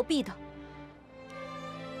场暴毙的。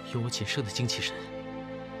用我仅剩的精气神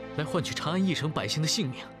来换取长安一城百姓的性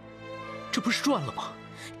命，这不是赚了吗？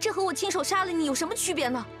这和我亲手杀了你有什么区别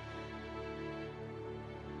呢？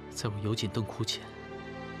在我油尽灯枯前，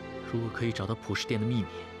如果可以找到普世殿的秘密，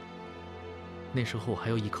那时候我还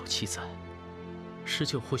有一口气在，施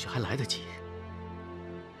救或许还来得及。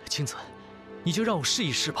青子，你就让我试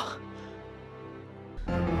一试吧。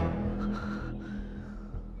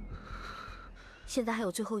现在还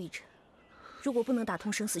有最后一针，如果不能打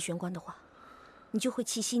通生死玄关的话，你就会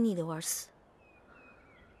气息逆流而死。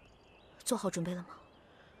做好准备了吗？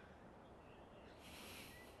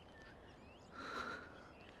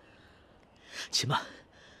且慢，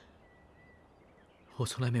我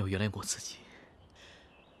从来没有原谅过自己。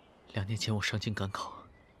2年前我上京赶考，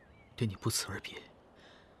对你不辞而别，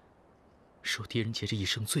是我狄仁杰这一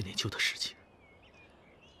生最内疚的事情。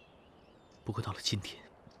不过到了今天，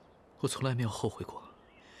我从来没有后悔过，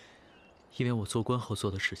因为我做官后做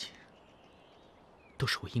的事情，都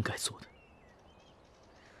是我应该做的。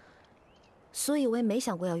所以我也没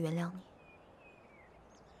想过要原谅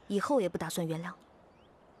你，以后也不打算原谅你。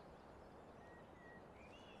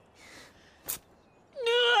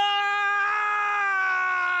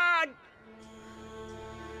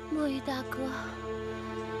墨玉大哥，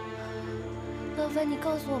劳烦你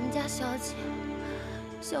告诉我们家小姐，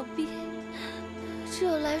小婢只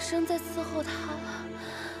有来生再伺候她了。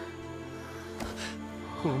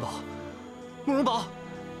慕容宝，慕容宝，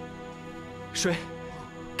水，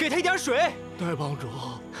给他一点水。大帮主，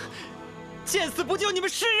见死不救，你们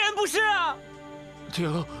是人不是啊？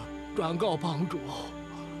请转告帮主，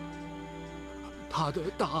他的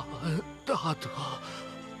大恩大德，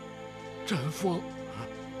朕奉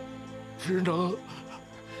只能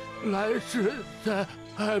来世再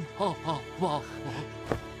报。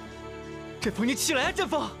振锋，你起来啊！振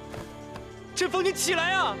锋，振锋，你起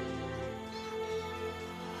来啊！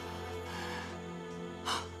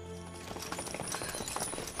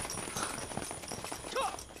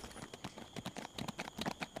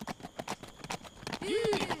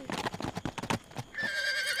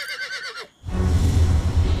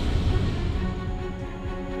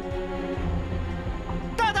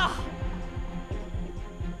大大，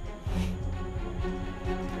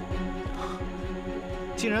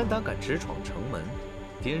竟然胆敢直闯城门，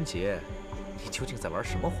狄仁杰，你究竟在玩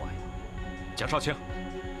什么花样？蒋少卿，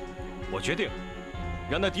我决定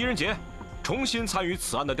让那狄仁杰重新参与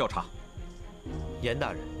此案的调查。严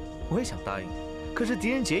大人，我也想答应你，可是狄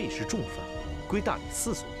仁杰已是重犯，归大理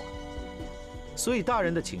寺所管，所以大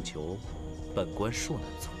人的请求，本官恕难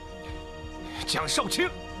从。蒋少卿，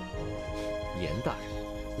严大人。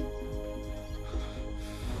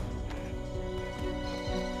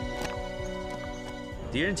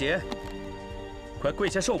狄仁杰，快跪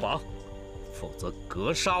下受绑，否则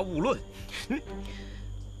格杀勿论。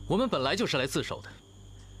我们本来就是来自首的，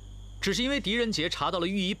只是因为狄仁杰查到了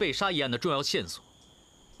御医被杀一案的重要线索，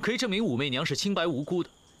可以证明武媚娘是清白无辜的，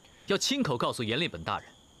要亲口告诉阎立本大人，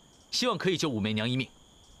希望可以救武媚娘一命。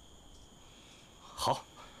好，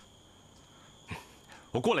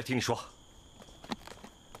我过来听你说。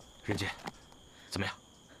仁杰，怎么样？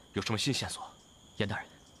有什么新线索？严大人，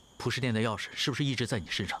普世殿的钥匙是不是一直在你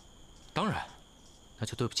身上？当然。那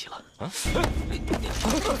就对不起了。啊！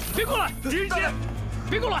别过来，狄仁杰，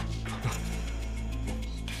别过来！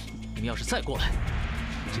你们要是再过来，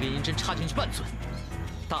这个银针插进去半寸，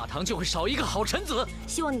大唐就会少一个好臣子。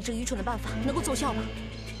希望你这愚蠢的办法能够奏效吧。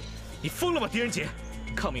你疯了吗，狄仁杰？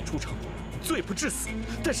抗命出城，罪不至死，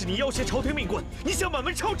但是你要挟朝廷命官，你想满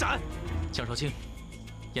门抄斩？蒋少卿，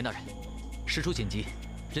严大人，事出紧急，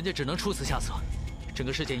人家只能出此下策，整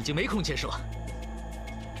个事件已经没空解释了。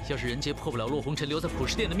要是仁杰破不了骆红尘留在普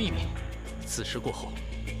世殿的秘密，此事过后，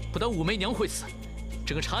不但武媚娘会死，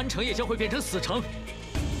整个长安城也将会变成死城，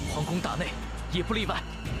皇宫大内也不例外。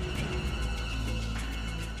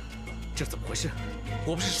这怎么回事？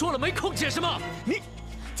我不是说了没空解释吗？你，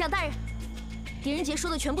蒋大人，狄仁杰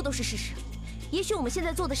说的全部都是事实。也许我们现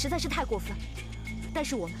在做的实在是太过分，但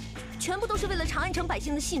是我们全部都是为了长安城百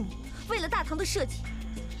姓的性命，为了大唐的社稷。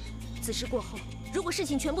此事过后，如果事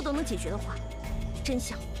情全部都能解决的话，真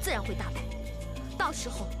相自然会大白，到时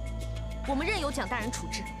候我们任由蒋大人处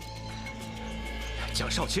置。蒋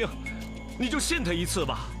少卿，你就信他一次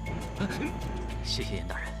吧。谢谢严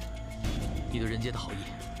大人，你对仁杰的好意，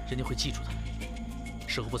人家会记住的。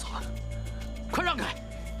时候不早了，快让开！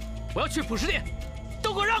我要去普世殿，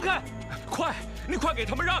都给我让开！快，你快给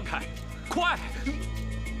他们让开！快！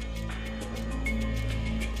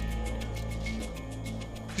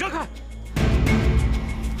让开！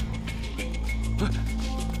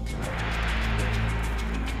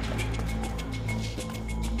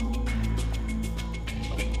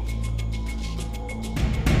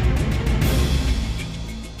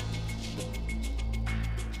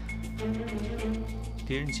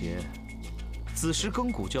狄仁杰，子时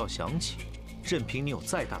更鼓就要响起，任凭你有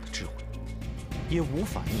再大的智慧，也无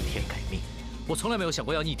法逆天改命。我从来没有想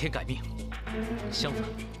过要逆天改命，相反，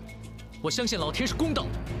我相信老天是公道的，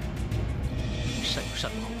善有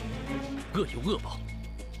善报，恶有恶报，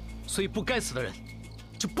所以不该死的人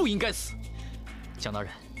就不应该死。蒋大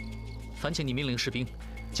人，烦请你命令士兵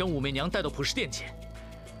将武媚娘带到普世殿前，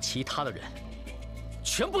其他的人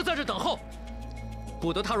全部在这等候，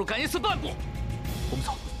不得踏入感业寺半步。我们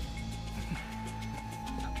走。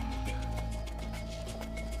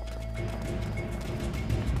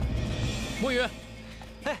墨雨，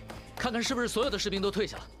哎，看看是不是所有的士兵都退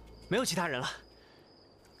下了？没有其他人了。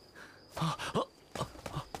哎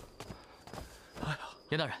呀，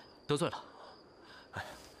严大人得罪了。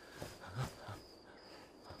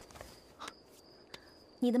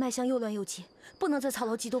你的脉象又乱又急，不能再操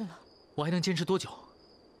劳激动了。我还能坚持多久？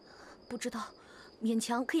不知道，勉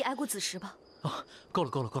强可以挨过子时吧。啊，够了，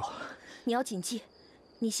够了，够了！你要谨记，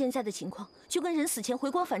你现在的情况就跟人死前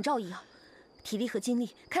回光返照一样，体力和精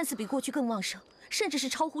力看似比过去更旺盛，甚至是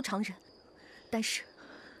超乎常人。但是，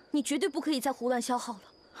你绝对不可以再胡乱消耗了，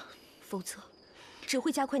否则只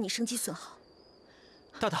会加快你生机损耗。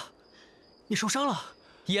大大，你受伤了，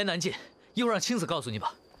一言难尽，一会儿让青子告诉你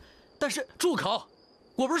吧。但是住口！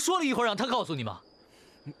我不是说了一会儿让他告诉你吗？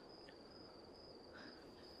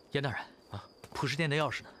严大人啊，普世殿的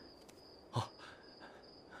钥匙呢？哦，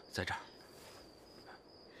在这儿。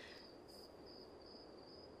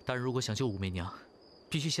大人如果想救武媚娘，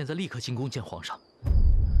必须现在立刻进宫见皇上，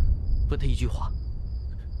问他一句话。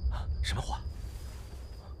什么话？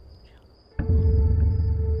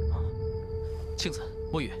庆子、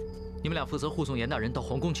墨雨，你们俩负责护送严大人到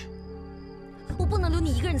皇宫去。我不能留你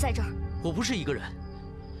一个人在这儿。我不是一个人。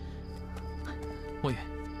墨雨，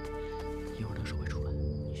一会儿等守卫出来，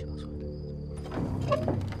你去把所有的。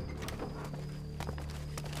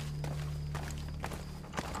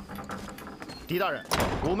 狄大人，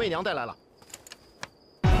武媚娘带来了。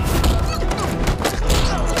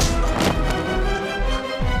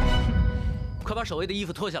快把守卫的衣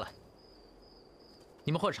服脱下来，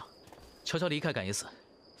你们换上，悄悄离开感业寺，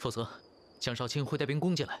否则江少卿会带兵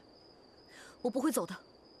攻进来。我不会走的，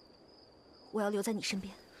我要留在你身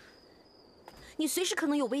边。你随时可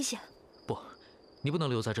能有危险。不，你不能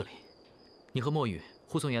留在这里。你和墨雨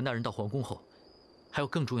护送严大人到皇宫后，还有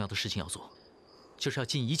更重要的事情要做，就是要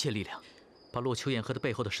尽一切力量。 把洛秋燕和他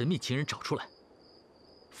背后的神秘情人找出来，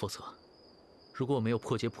否则，如果我没有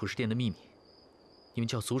破解普世殿的秘密，你们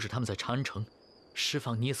就要阻止他们在长安城释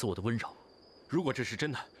放捏死我的温柔。如果这是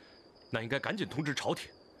真的，那应该赶紧通知朝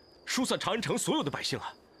廷，疏散长安城所有的百姓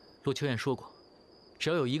啊！洛秋燕说过，只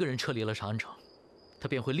要有一个人撤离了长安城，他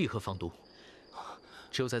便会立刻放毒。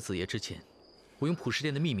只有在子夜之前，我用普世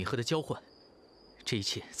殿的秘密和他交换，这一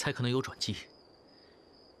切才可能有转机。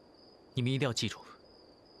你们一定要记住，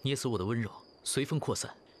捏死我的温柔。 随风扩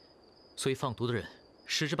散，所以放毒的人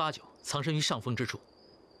10之8九藏身于上风之处，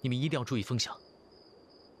你们一定要注意风向。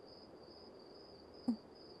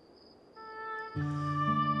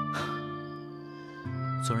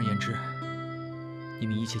总而言之，你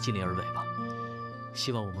们一切尽力而为吧。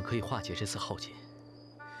希望我们可以化解这次浩劫。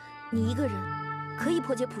你一个人可以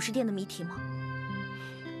破解普世殿的谜题吗？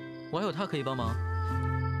我还有他可以帮忙。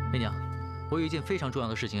媚娘，我有一件非常重要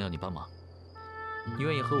的事情要你帮忙。 你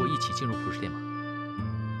愿意和我一起进入普世殿吗？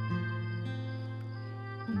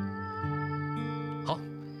好，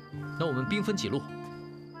那我们兵分几路，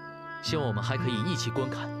希望我们还可以一起观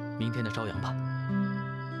看明天的朝阳吧。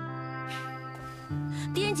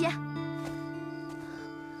狄仁杰，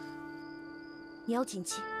你要谨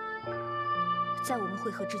记，在我们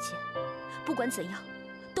会合之前，不管怎样，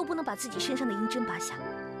都不能把自己身上的银针拔下，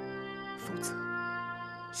否则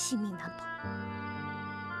性命难保。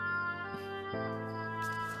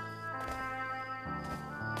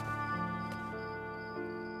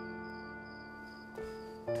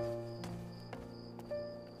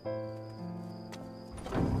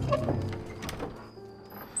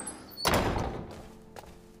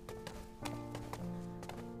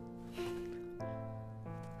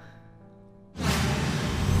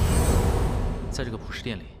 在这个普世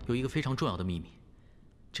殿里有一个非常重要的秘密，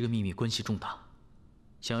这个秘密关系重大。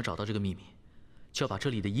想要找到这个秘密，就要把这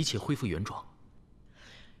里的一切恢复原状。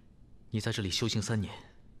你在这里修行3年，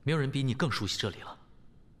没有人比你更熟悉这里了。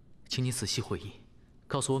请你仔细回忆，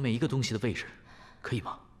告诉我每一个东西的位置，可以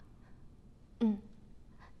吗？嗯，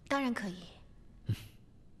当然可以。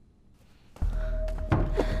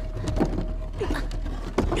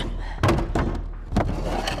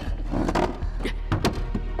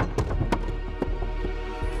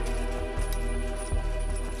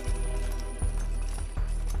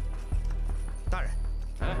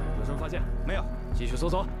没有，继续搜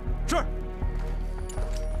索。是。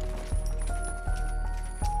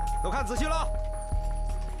都看仔细了，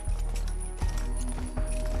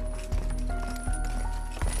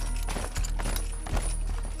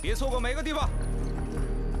别错过每个地方。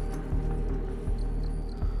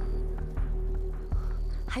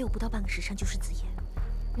还有不到半个时辰就是子夜，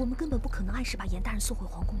我们根本不可能按时把严大人送回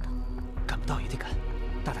皇宫的。赶不到也得赶，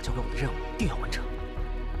大大交给我的任务定要完成。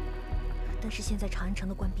 但是现在长安城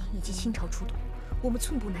的官兵以及清朝出动，我们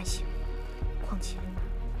寸步难行。况且，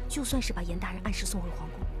就算是把严大人按时送回皇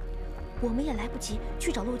宫，我们也来不及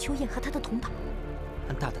去找洛秋燕和她的同党。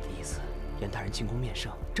按大大的意思，严大人进宫面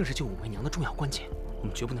圣，正是救武媚娘的重要关键。我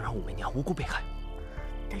们绝不能让武媚娘无辜被害。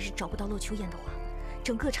但是找不到洛秋燕的话，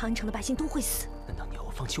整个长安城的百姓都会死。难道你要我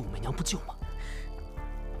放弃武媚娘不救吗？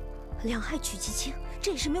两害取其轻，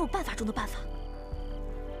这也是没有办法中的办法。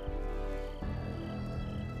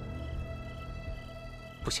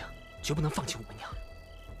 不行，绝不能放弃武媚娘。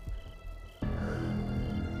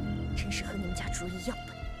真是和你们家主人一样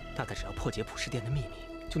笨。大大只要破解普世殿的秘密，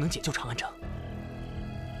就能解救长安城。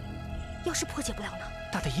要是破解不了呢？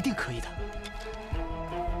大大一定可以的。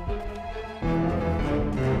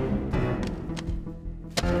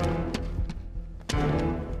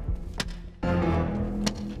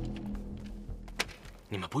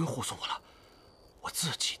你们不用护送我了，我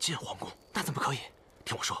自己进皇宫。那怎么可以？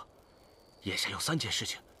听我说。 眼下有3件事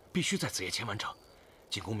情必须在此夜前完成，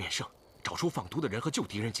进攻面圣，找出放毒的人和救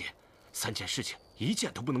狄仁杰，3件事情一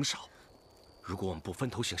件都不能少。如果我们不分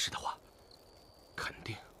头行事的话，肯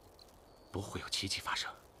定不会有奇迹发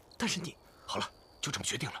生。但是你，好了，就这么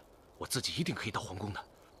决定了。我自己一定可以到皇宫的，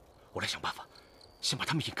我来想办法，先把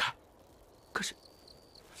他们引开。可是，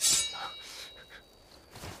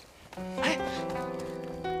哎，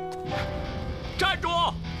站住！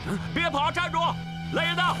别跑，站住！来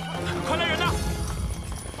人呐！快来人呐！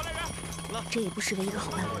快来人！这也不失为一个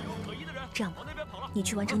好办法。这样吧，你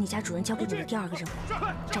去完成你家主人交给你的第2个任务，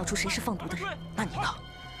找出谁是放毒的人。那你呢？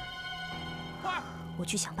我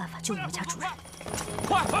去想办法救你们家主人。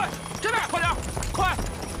快，这边，快点！快！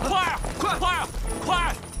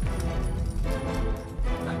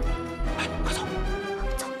哎，快走！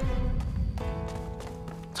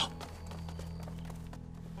走！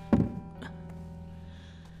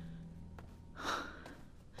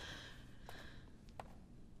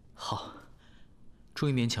好，终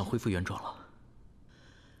于勉强恢复原状了。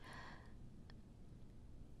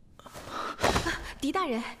狄大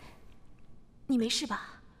人，你没事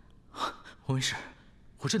吧？我没事，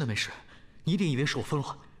我真的没事。你一定以为是我疯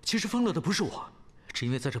了，其实疯了的不是我，只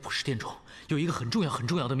因为在这普世殿中有一个很重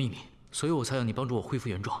要的秘密，所以我才让你帮助我恢复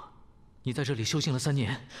原状。你在这里修行了3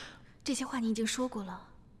年，这些话你已经说过了。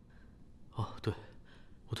哦，对，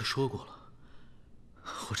我都说过了。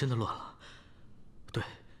我真的乱了。对，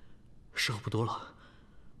时候不多了，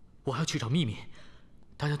我还要去找秘密。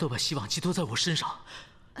大家都把希望寄托在我身上。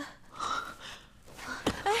哎，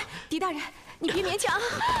狄大人，你别勉强。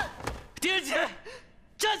狄仁杰，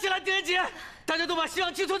站起来！狄仁杰，大家都把希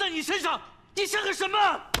望寄托在你身上，你像个什么？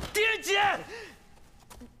狄仁杰！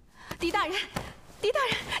狄大人，狄大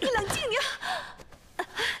人，你冷静点。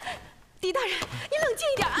狄大人，你冷静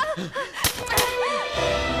一点啊！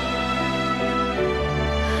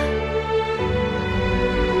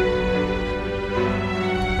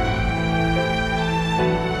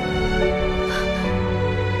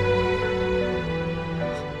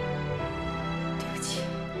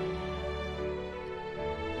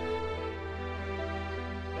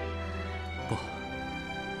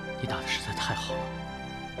你打的实在太好了，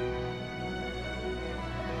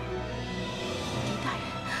狄大人，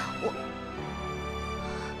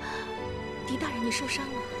狄大人，你受伤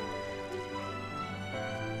了。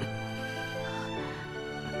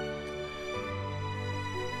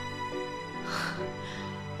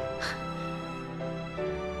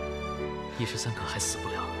1时3刻还死不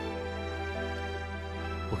了。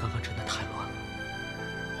我刚刚真的太乱了，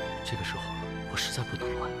这个时候我实在不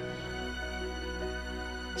能乱。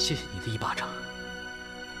谢谢你的1巴掌。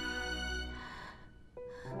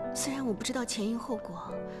虽然我不知道前因后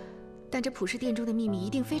果，但这普世殿中的秘密一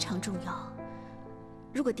定非常重要。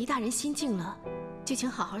如果狄大人心静了，就请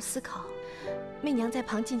好好思考。媚娘在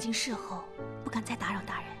旁静静侍候，不敢再打扰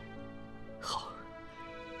大人。好，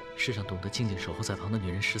世上懂得静静守候在旁的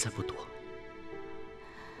女人实在不多。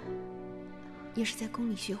也是在宫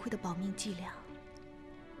里学会的保命伎俩。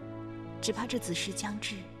只怕这子时将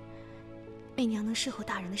至，媚娘能侍候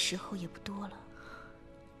大人的时候也不多了。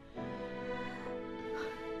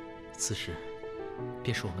此时，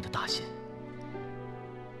便是我们的大限。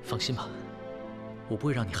放心吧，我不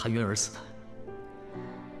会让你含冤而死的。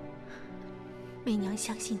媚娘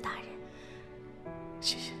相信大人。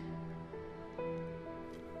谢谢。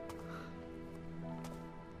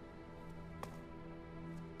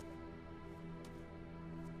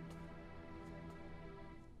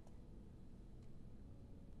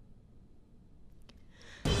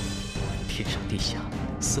天上地下，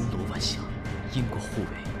森罗万象，因果互为，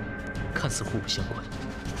看似互不相关，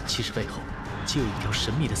其实背后皆有一条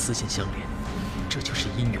神秘的丝线相连。这就是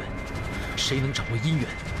姻缘，谁能掌握姻缘，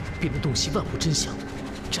便能洞悉万物真相，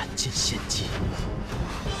斩尽险机。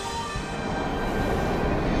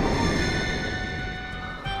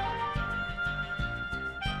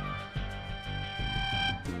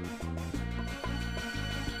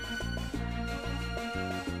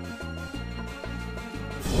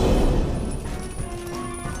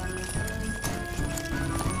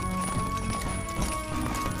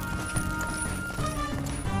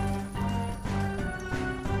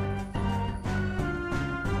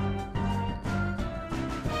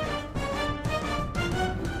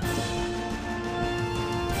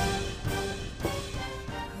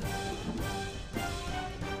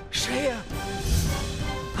谁呀？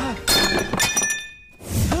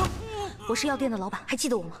我是药店的老板，还记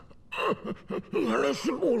得我吗？原来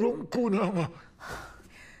是慕容姑娘啊！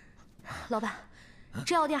老板，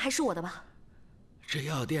这药店还是我的吧？这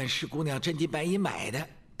药店是姑娘真金白银买的，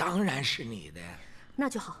当然是你的。那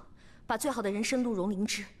就好，把最好的人参鹿茸灵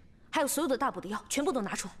芝，还有所有的大补的药，全部都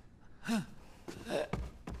拿出来。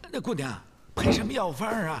那姑娘配什么药方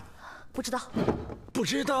啊？不知道。不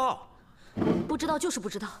知道。不知道就是不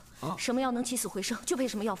知道。什么药能起死回生，就配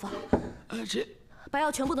什么药方。这把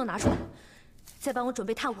药全部都拿出来，再帮我准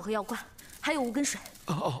备炭火和药罐，还有无根水。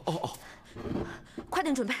哦。快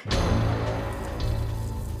点准备。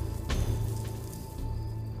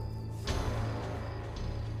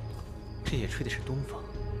这夜吹的是东风，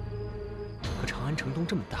可长安城东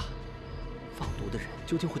这么大，放毒的人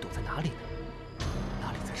究竟会躲在哪里呢？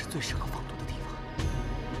哪里才是最适合放毒的地方？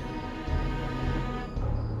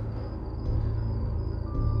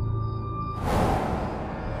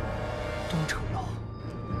东城楼。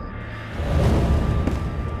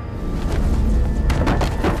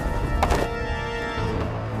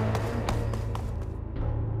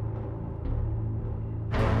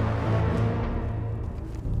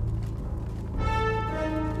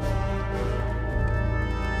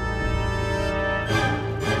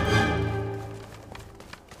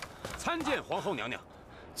皇后娘娘，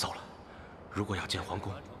糟了！如果要进皇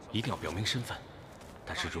宫，一定要表明身份。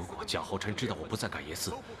但是如果蒋侯臣知道我不在感业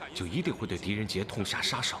寺，就一定会对狄仁杰痛下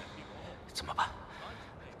杀手。怎么办？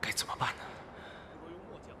该怎么办呢？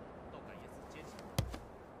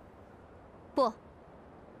不，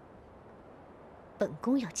本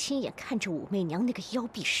宫要亲眼看着武媚娘那个妖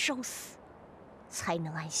婢烧死，才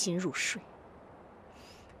能安心入睡。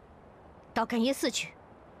到感业寺去。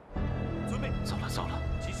遵命。糟了！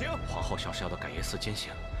起行！皇后要是要到感业寺监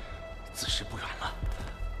刑，子时不远了。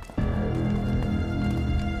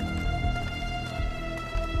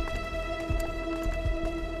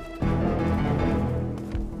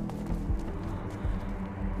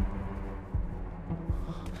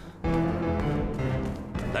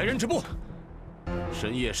来人止步！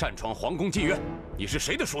深夜擅闯皇宫禁院，你是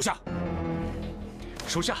谁的属下？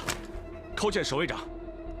属下叩见守卫长。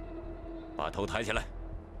把头抬起来，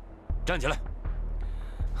站起来。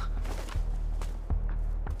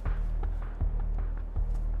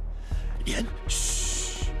严，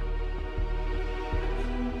嘘。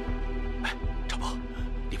哎，长伯，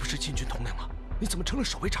你不是禁军统领吗？你怎么成了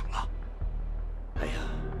守卫长了？哎呀，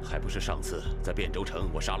还不是上次在汴州城，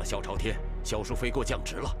我杀了萧朝天，萧淑妃给我降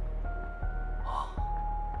职了。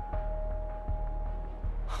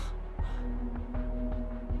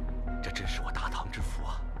这真是我大唐之福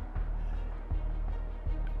啊！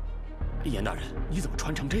严大人，你怎么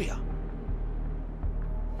穿成这样？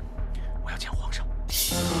我要见皇上。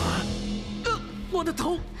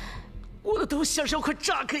我的头像是要快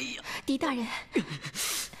炸开一样。狄大人，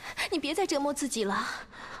你别再折磨自己了。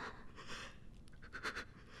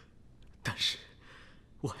但是，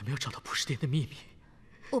我还没有找到普世殿的秘密。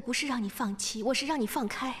我不是让你放弃，我是让你放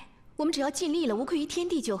开。我们只要尽力了，无愧于天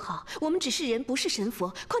地就好。我们只是人，不是神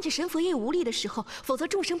佛。况且神佛也有无力的时候，否则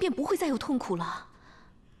众生便不会再有痛苦了。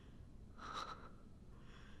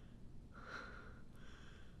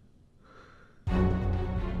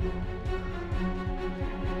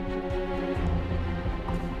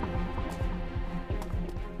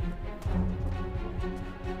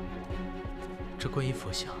这观音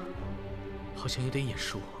佛像好像有点眼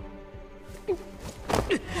熟。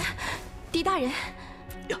狄大人，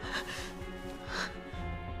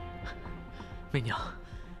媚娘，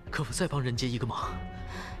可否再帮人杰一个忙？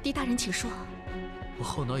狄大人，请说。我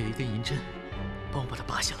后脑有一根银针，帮我把它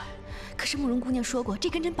拔下来。可是慕容姑娘说过，这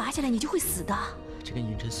根针拔下来你就会死的。这根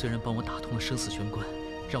银针虽然帮我打通了生死玄关，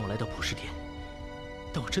让我来到普世殿，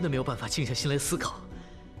但我真的没有办法静下心来思考。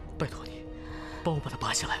拜托你，帮我把它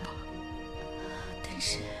拔下来吧。但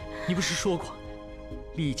是你不是说过，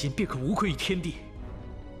利益尽便可无愧于天地？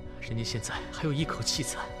人家现在还有一口气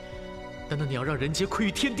在，难道你要让人杰愧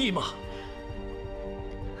于天地吗？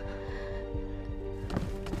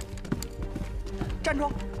站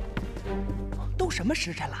住！都什么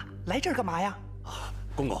时辰了，来这儿干嘛呀？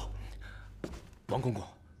公公，王公公，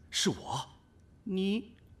是我。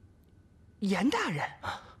你，严大人。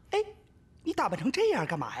哎，你打扮成这样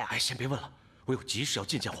干嘛呀？哎，先别问了，我有急事要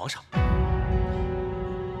觐见皇上。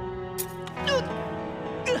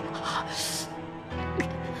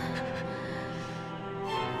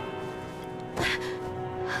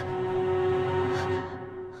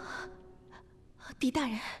狄大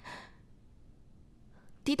人，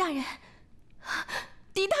狄大人，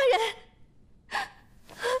狄大人，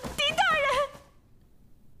狄大人！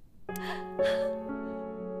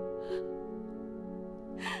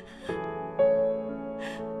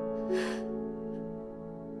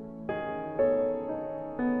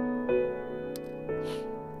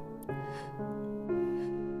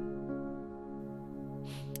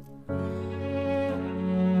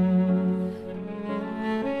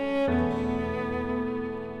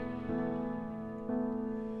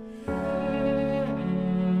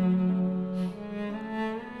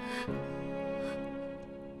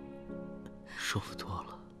舒服多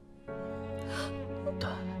了，但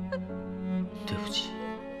对不起，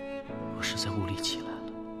我实在无力起来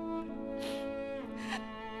了。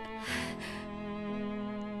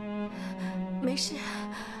没事，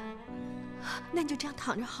那你就这样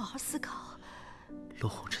躺着，好好思考。陆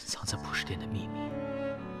红尘藏在普什殿的秘密，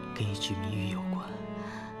跟一句谜语有关。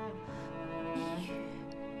谜语？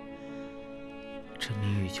这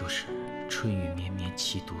谜语就是“春雨绵绵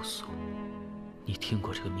其独锁”。你听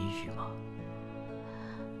过这个谜语吗？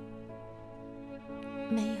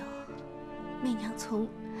没有，媚娘从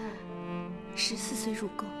14岁入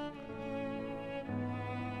宫，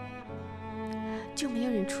就没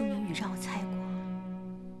有人出谜语让我猜过。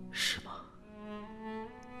是吗？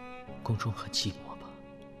宫中很寂寞吧？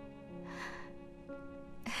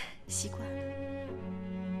习惯了。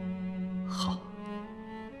好，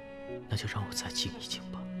那就让我再静一静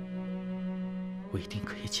吧。我一定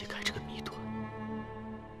可以解开这个谜团。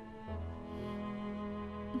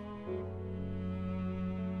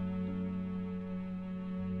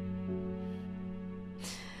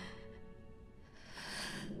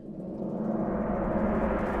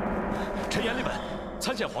臣Yan Liben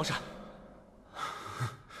参见皇上。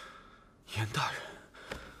严大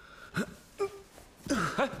人，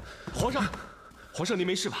哎，皇上，皇上您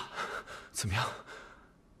没事吧？怎么样？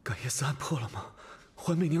感业寺案破了吗？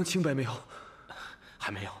还媚娘清白没有？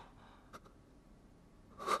还没有。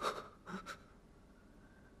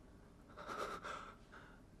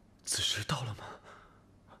子时到了吗？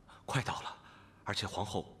快到了，而且皇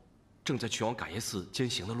后正在去往感业寺监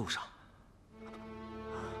刑的路上。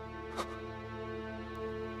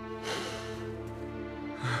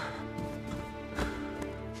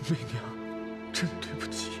媚娘，真对不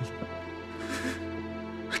起你，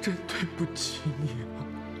真对不起你啊！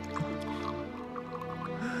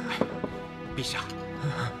哎，陛下，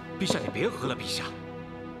陛下，你别喝了，陛下。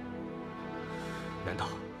难道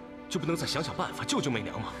就不能再想想办法救救媚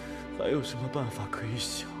娘吗？还有什么办法可以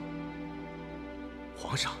想？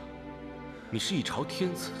皇上，你是一朝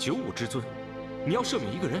天子，95之尊，你要赦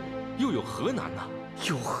免一个人，又有何难呢？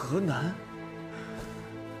有何难？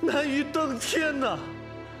难于登天呐！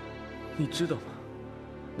你知道吗？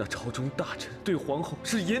那朝中大臣对皇后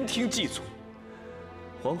是言听计从，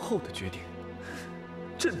皇后的决定，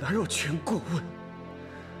朕哪有权过问？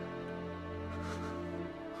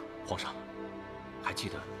皇上，还记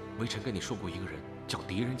得微臣跟你说过一个人叫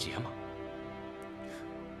狄仁杰吗？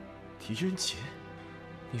狄仁杰？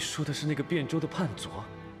你说的是那个汴州的叛佐？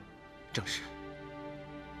正是。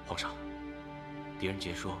皇上，狄仁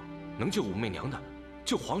杰说能救武媚娘的，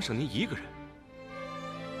就皇上您一个人。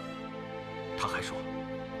他还说，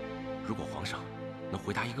如果皇上能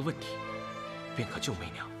回答一个问题，便可救媚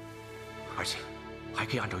娘，而且还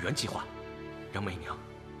可以按照原计划，让媚娘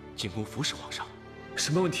进宫服侍皇上。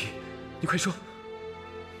什么问题？你快说。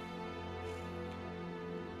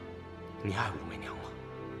你爱武媚娘吗？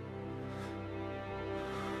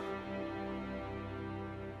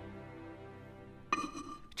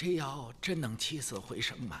这药真能起死回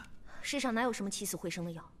生吗？世上哪有什么起死回生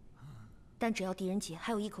的药？但只要狄仁杰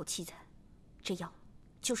还有一口气在，这药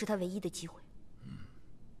就是他唯一的机会。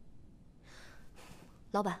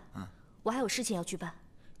老板，我还有事情要去办，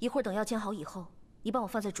一会儿等药煎好以后，你帮我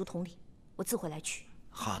放在竹筒里，我自会来取。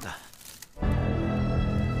好的。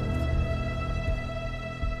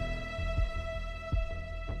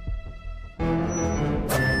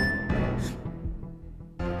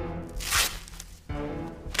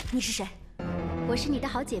你是谁？我是你的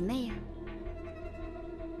好姐妹呀，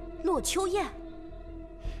洛秋燕。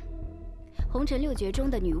红尘六绝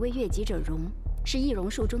中的女为悦己者容，是易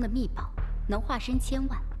容术中的秘宝，能化身千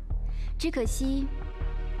万。只可惜，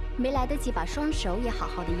没来得及把双手也好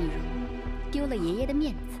好的易容，丢了爷爷的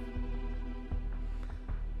面子。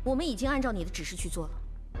我们已经按照你的指示去做了。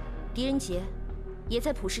狄仁杰也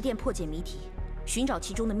在普什殿破解谜题，寻找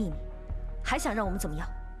其中的秘密，还想让我们怎么样？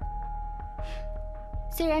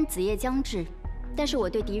虽然子夜将至，但是我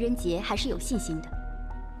对狄仁杰还是有信心的。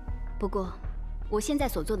不过，我现在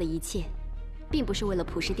所做的一切，并不是为了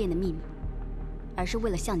普什殿的秘密，而是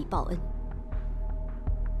为了向你报恩。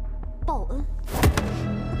报恩？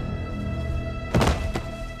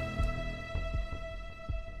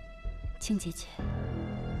青姐姐，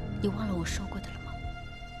你忘了我说过的了吗？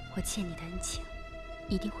我欠你的恩情，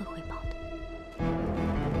一定会回报的。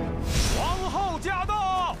皇后驾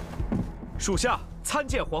到！属下参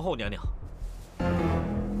见皇后娘娘。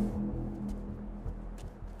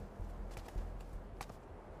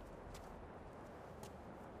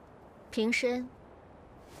平身。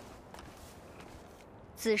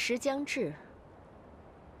子时将至，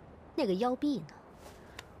那个妖婢呢？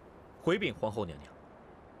回禀皇后娘娘，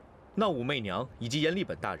那武媚娘以及阎立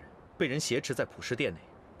本大人被人挟持在普事殿内，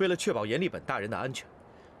为了确保阎立本大人的安全，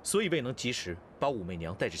所以未能及时把武媚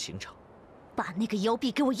娘带至刑场。把那个妖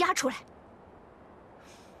婢给我押出来！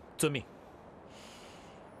遵命。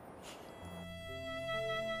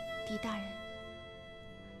狄大人，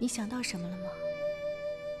你想到什么了吗？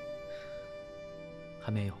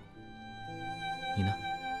还没有。你呢？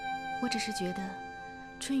我只是觉得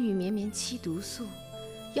“春雨绵绵凄毒素”，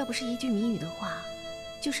要不是一句谜语的话，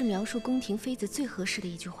就是描述宫廷妃子最合适的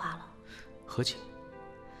一句话了。何解？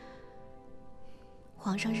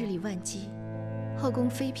皇上日理万机，后宫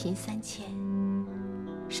妃嫔3000，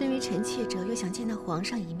身为臣妾者又想见到皇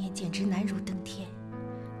上一面，简直难如登天。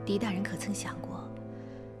狄大人可曾想过，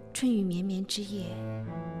春雨绵绵之夜，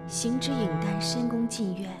行之影单，深宫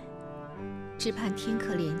禁苑，只盼天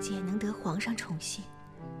客廉洁，能得皇上宠幸。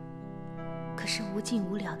可是无尽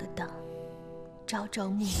无了的等，朝朝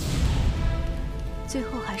暮暮，最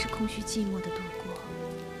后还是空虚寂寞的度过。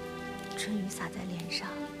春雨洒在脸上，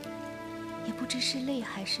也不知是泪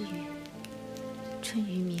还是雨。春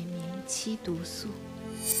雨绵绵凄毒素，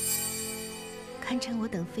堪称我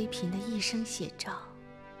等妃嫔的一生写照。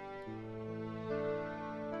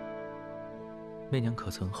媚娘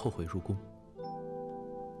可曾后悔入宫？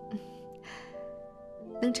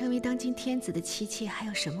能成为当今天子的妻妾，还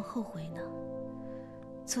有什么后悔呢？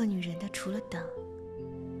做女人的除了等，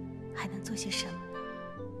还能做些什么呢？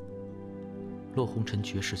骆红尘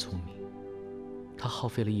绝世聪明，他耗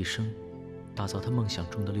费了一生，打造他梦想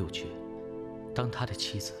中的6绝。当他的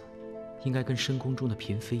妻子，应该跟深宫中的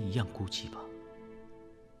嫔妃一样孤寂吧？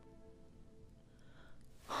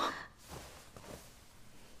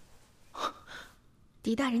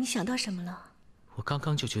狄大人，你想到什么了？我刚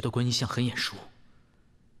刚就觉得观音像很眼熟，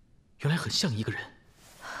原来很像一个人。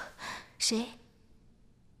谁？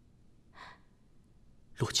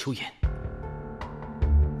骆秋言。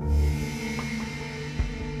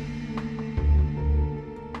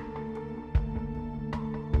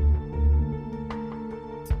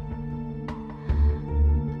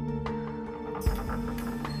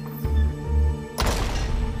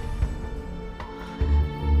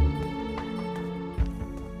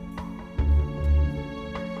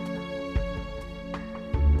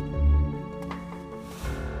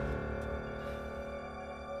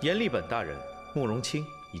阎立本大人、慕容清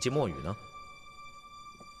以及墨雨呢？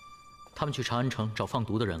他们去长安城找放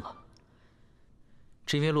毒的人了。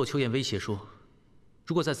只因为骆秋燕威胁说，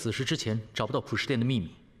如果在子时之前找不到普事殿的秘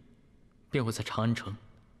密，便会在长安城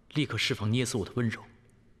立刻释放捏死我的温柔。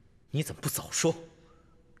你怎么不早说？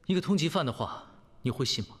一个通缉犯的话，你会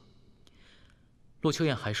信吗？骆秋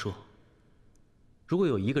燕还说，如果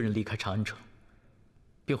有一个人离开长安城，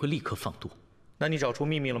便会立刻放毒。那你找出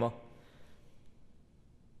秘密了吗？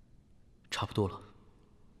差不多了。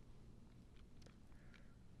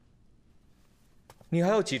你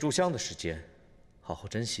还有几炷香的时间，好好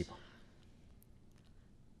珍惜吧。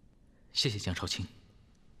谢谢江少卿。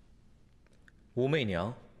武媚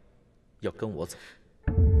娘要跟我走，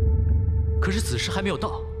可是子时还没有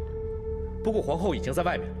到。不过皇后已经在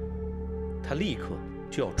外面了，她立刻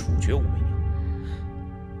就要处决武媚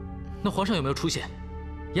娘。那皇上有没有出现？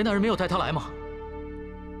严大人没有带她来吗？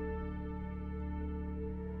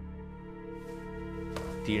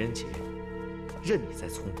狄仁杰，任你再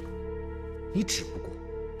聪明，你只不过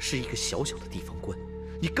是一个小小的地方官，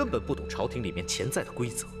你根本不懂朝廷里面潜在的规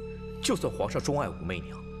则。就算皇上钟爱武媚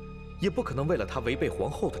娘，也不可能为了她违背皇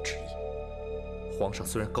后的旨意。皇上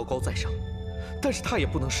虽然高高在上，但是他也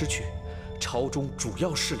不能失去朝中主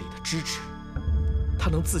要势力的支持。他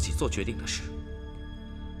能自己做决定的事，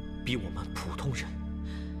比我们普通人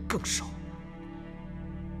更少。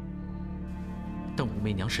但武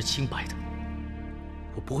媚娘是清白的。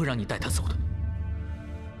我不会让你带她走的，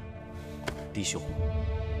弟兄，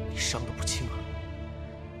你伤得不轻啊！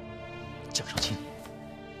江少卿，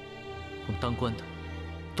我们当官的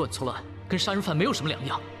断错了案，跟杀人犯没有什么两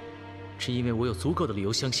样。只因为我有足够的理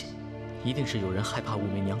由相信，一定是有人害怕武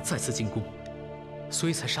媚娘再次进宫，所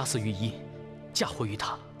以才杀死御医，嫁祸于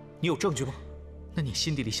她。你有证据吗？那你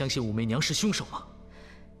心底里相信武媚娘是凶手吗？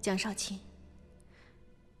江少卿，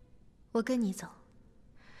我跟你走。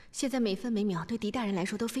现在每分每秒对狄大人来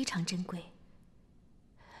说都非常珍贵，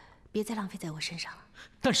别再浪费在我身上了。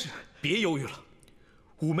但是别犹豫了，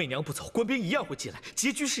武媚娘不走，官兵一样会进来，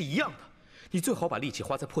结局是一样的。你最好把力气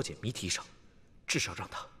花在破解谜题上，至少让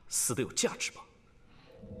她死得有价值吧。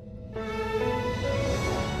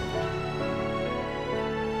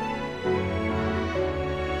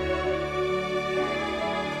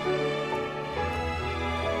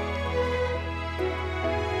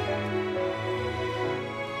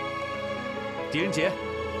狄仁杰，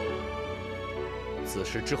子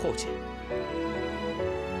时之后见。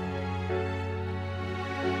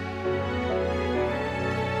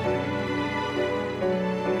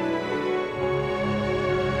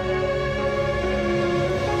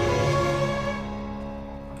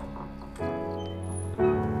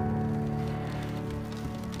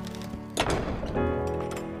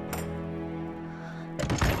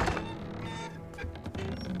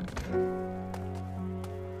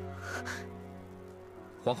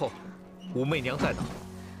皇后，武媚娘在哪？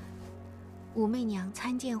武媚娘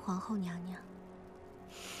参见皇后娘娘。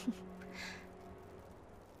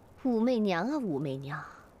武媚娘啊，武媚娘，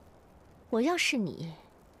我要是你，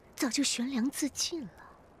早就悬梁自尽了，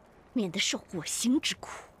免得受我刑之苦。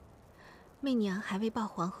媚娘还未报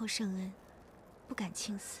皇后圣恩，不敢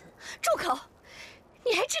轻死。住口！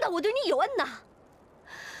你还知道我对你有恩呐？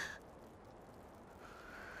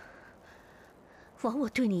枉我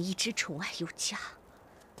对你一直宠爱有加。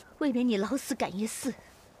为免你老死感业寺，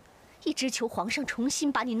一直求皇上重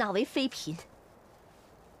新把你纳为妃嫔。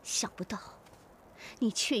想不到，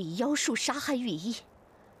你却以妖术杀害御医，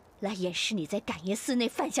来掩饰你在感业寺内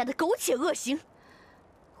犯下的苟且恶行。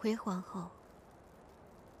回皇后，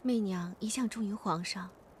媚娘一向忠于皇上，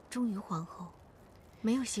忠于皇后，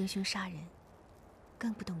没有行凶杀人，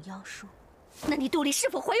更不懂妖术。那你肚里是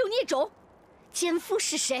否怀有孽种？奸夫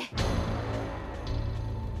是谁？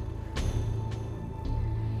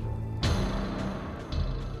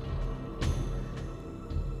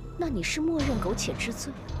那你是默认苟且之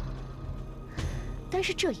罪了，但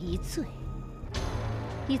是这一罪，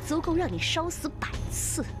已足够让你烧死100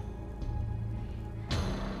次。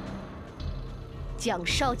蒋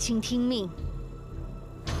少，请听命。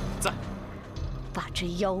在。把这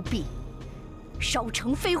妖婢烧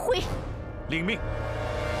成飞灰。领命。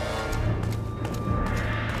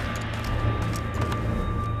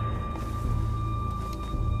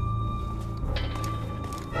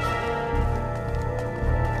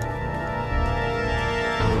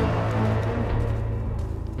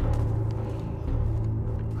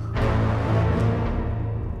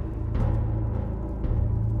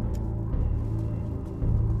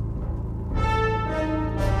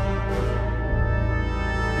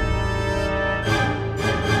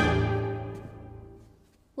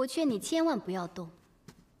我劝你千万不要动，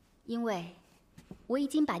因为我已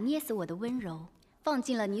经把捏死我的温柔放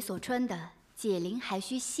进了你所穿的解铃还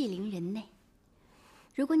须系铃人内。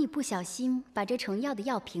如果你不小心把这盛药的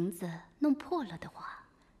药瓶子弄破了的话，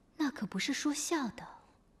那可不是说笑的。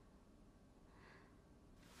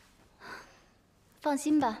放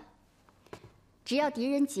心吧，只要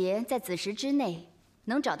狄仁杰在子时之内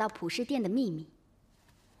能找到普世殿的秘密，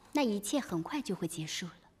那一切很快就会结束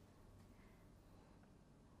了。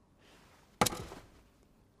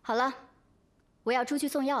好了，我要出去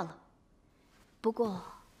送药了。不过，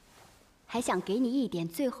还想给你一点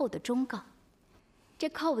最后的忠告：这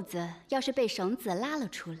扣子要是被绳子拉了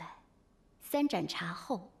出来，3盏茶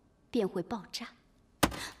后便会爆炸，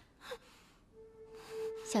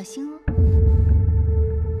小心哦。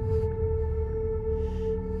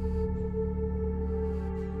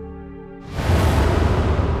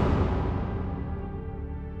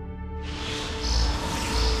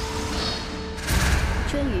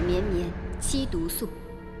春雨绵绵七毒素，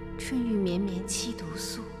春雨绵绵七毒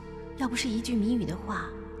素，要不是一句谜语的话，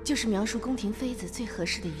就是描述宫廷妃子最合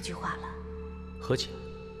适的一句话了。何解？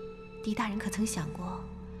狄大人可曾想过，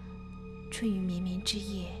春雨绵绵之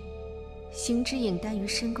夜，行之影单于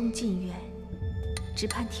深宫禁院，只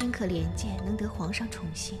盼天可怜见，能得皇上宠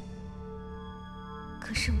幸。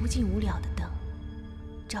可是无尽无了的等，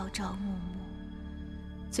朝朝暮暮，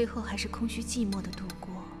最后还是空虚寂寞的度过。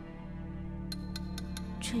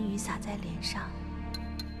春雨洒在脸上，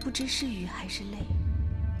不知是雨还是泪。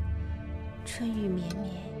春雨绵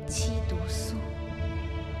绵七毒素，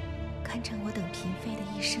堪称我等嫔妃的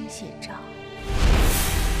一生写照。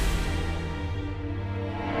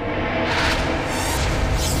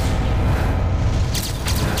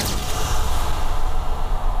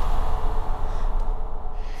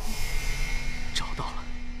找到了，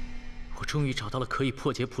我终于找到了可以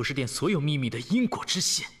破解普世殿所有秘密的因果之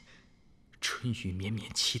线。春雨绵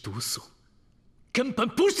绵七毒素，根本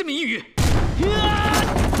不是谜语。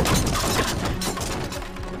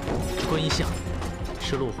观音像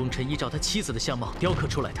是骆红尘依照他妻子的相貌雕刻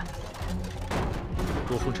出来的。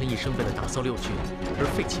骆红尘一生为了打造6绝而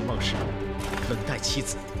废寝忘食，冷待妻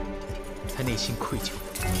子，他内心愧疚，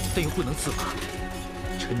但又不能自拔，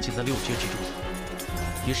沉浸在6绝之中。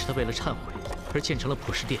于是他为了忏悔而建成了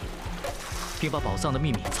普世殿，并把宝藏的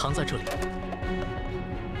秘密藏在这里。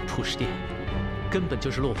普世殿根本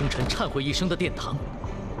就是骆红尘忏悔一生的殿堂。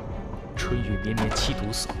春雨绵绵七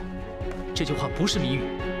毒素，这句话不是谜语，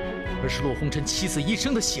而是骆红尘妻子一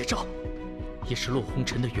生的写照，也是骆红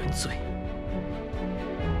尘的原罪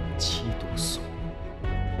——七毒素。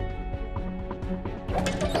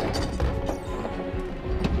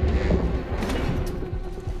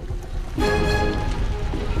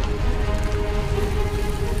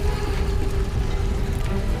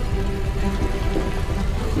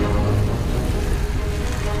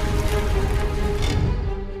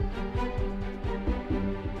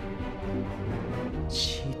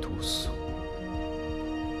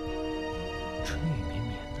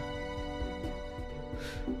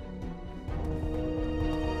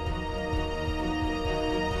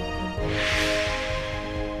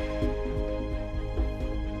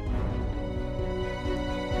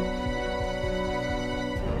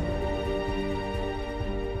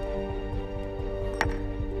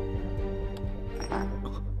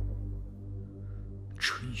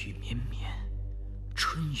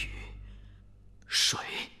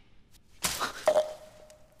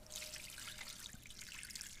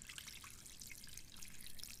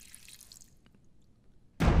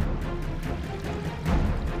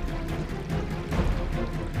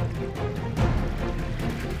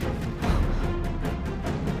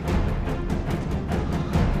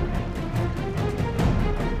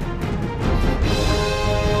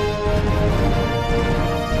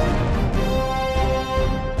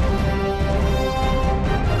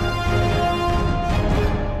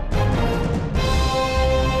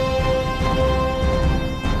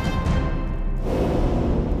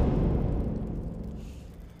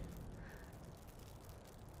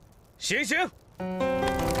行刑！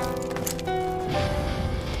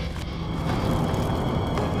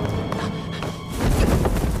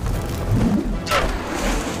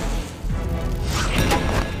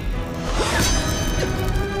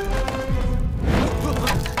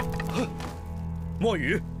墨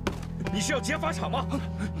雨，你是要劫法场吗？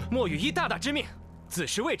墨雨依大大之命，子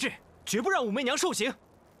时未至，绝不让武媚娘受刑。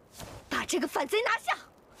把这个反贼拿下！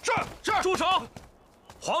是，住手！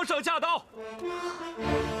皇上驾到！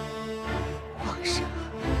皇上，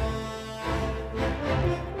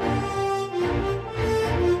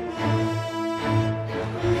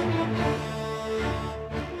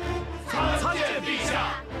参见陛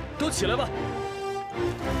下！都起来吧。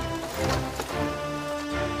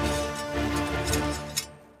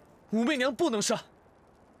武媚娘不能杀。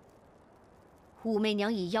武媚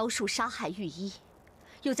娘以妖术杀害御医，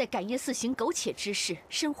又在感业寺行苟且之事，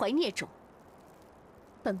身怀孽种。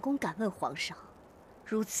本宫敢问皇上，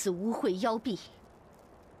如此污秽妖婢，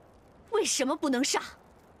为什么不能杀？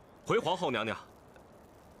回皇后娘娘，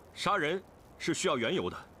杀人是需要缘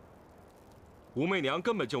由的。武媚娘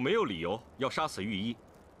根本就没有理由要杀死御医，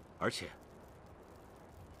而且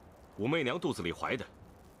武媚娘肚子里怀的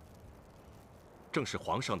正是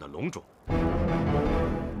皇上的龙种。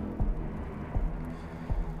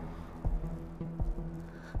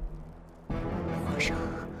皇上，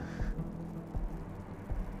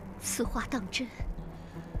此话当真？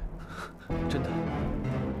真的，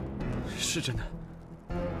是真的。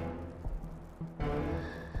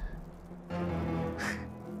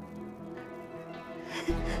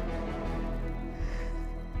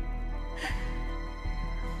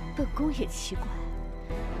本宫也奇怪，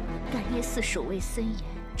感业寺守卫森严，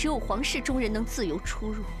只有皇室中人能自由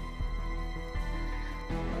出入。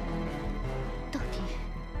到底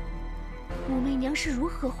武媚娘是如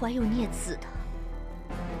何怀有孽子的？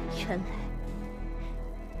原来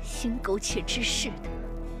行苟且之事的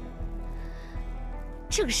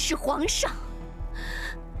正是皇上。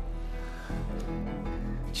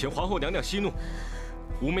请皇后娘娘息怒，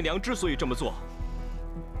武媚娘之所以这么做，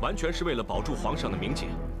完全是为了保住皇上的名节。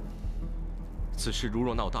此事如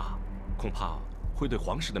若闹大，恐怕会对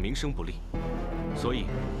皇室的名声不利，所以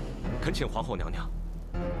恳请皇后娘娘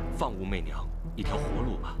放武媚娘一条活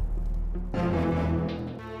路吧。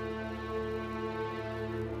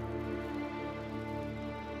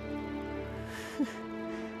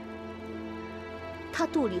她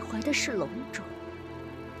肚里怀的是龙种，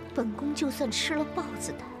本宫就算吃了豹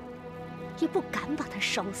子胆，也不敢把她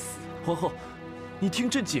烧死。皇后，你听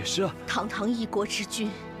朕解释啊！堂堂一国之君，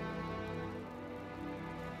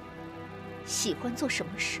喜欢做什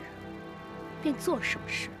么事，便做什么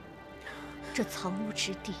事。这藏污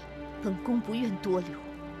之地，本宫不愿多留。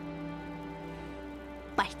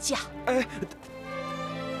摆驾！哎，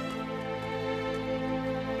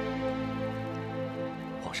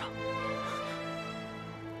皇上，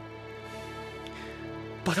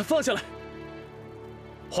把她放下来。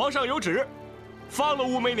皇上有旨，放了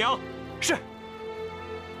武媚娘。是。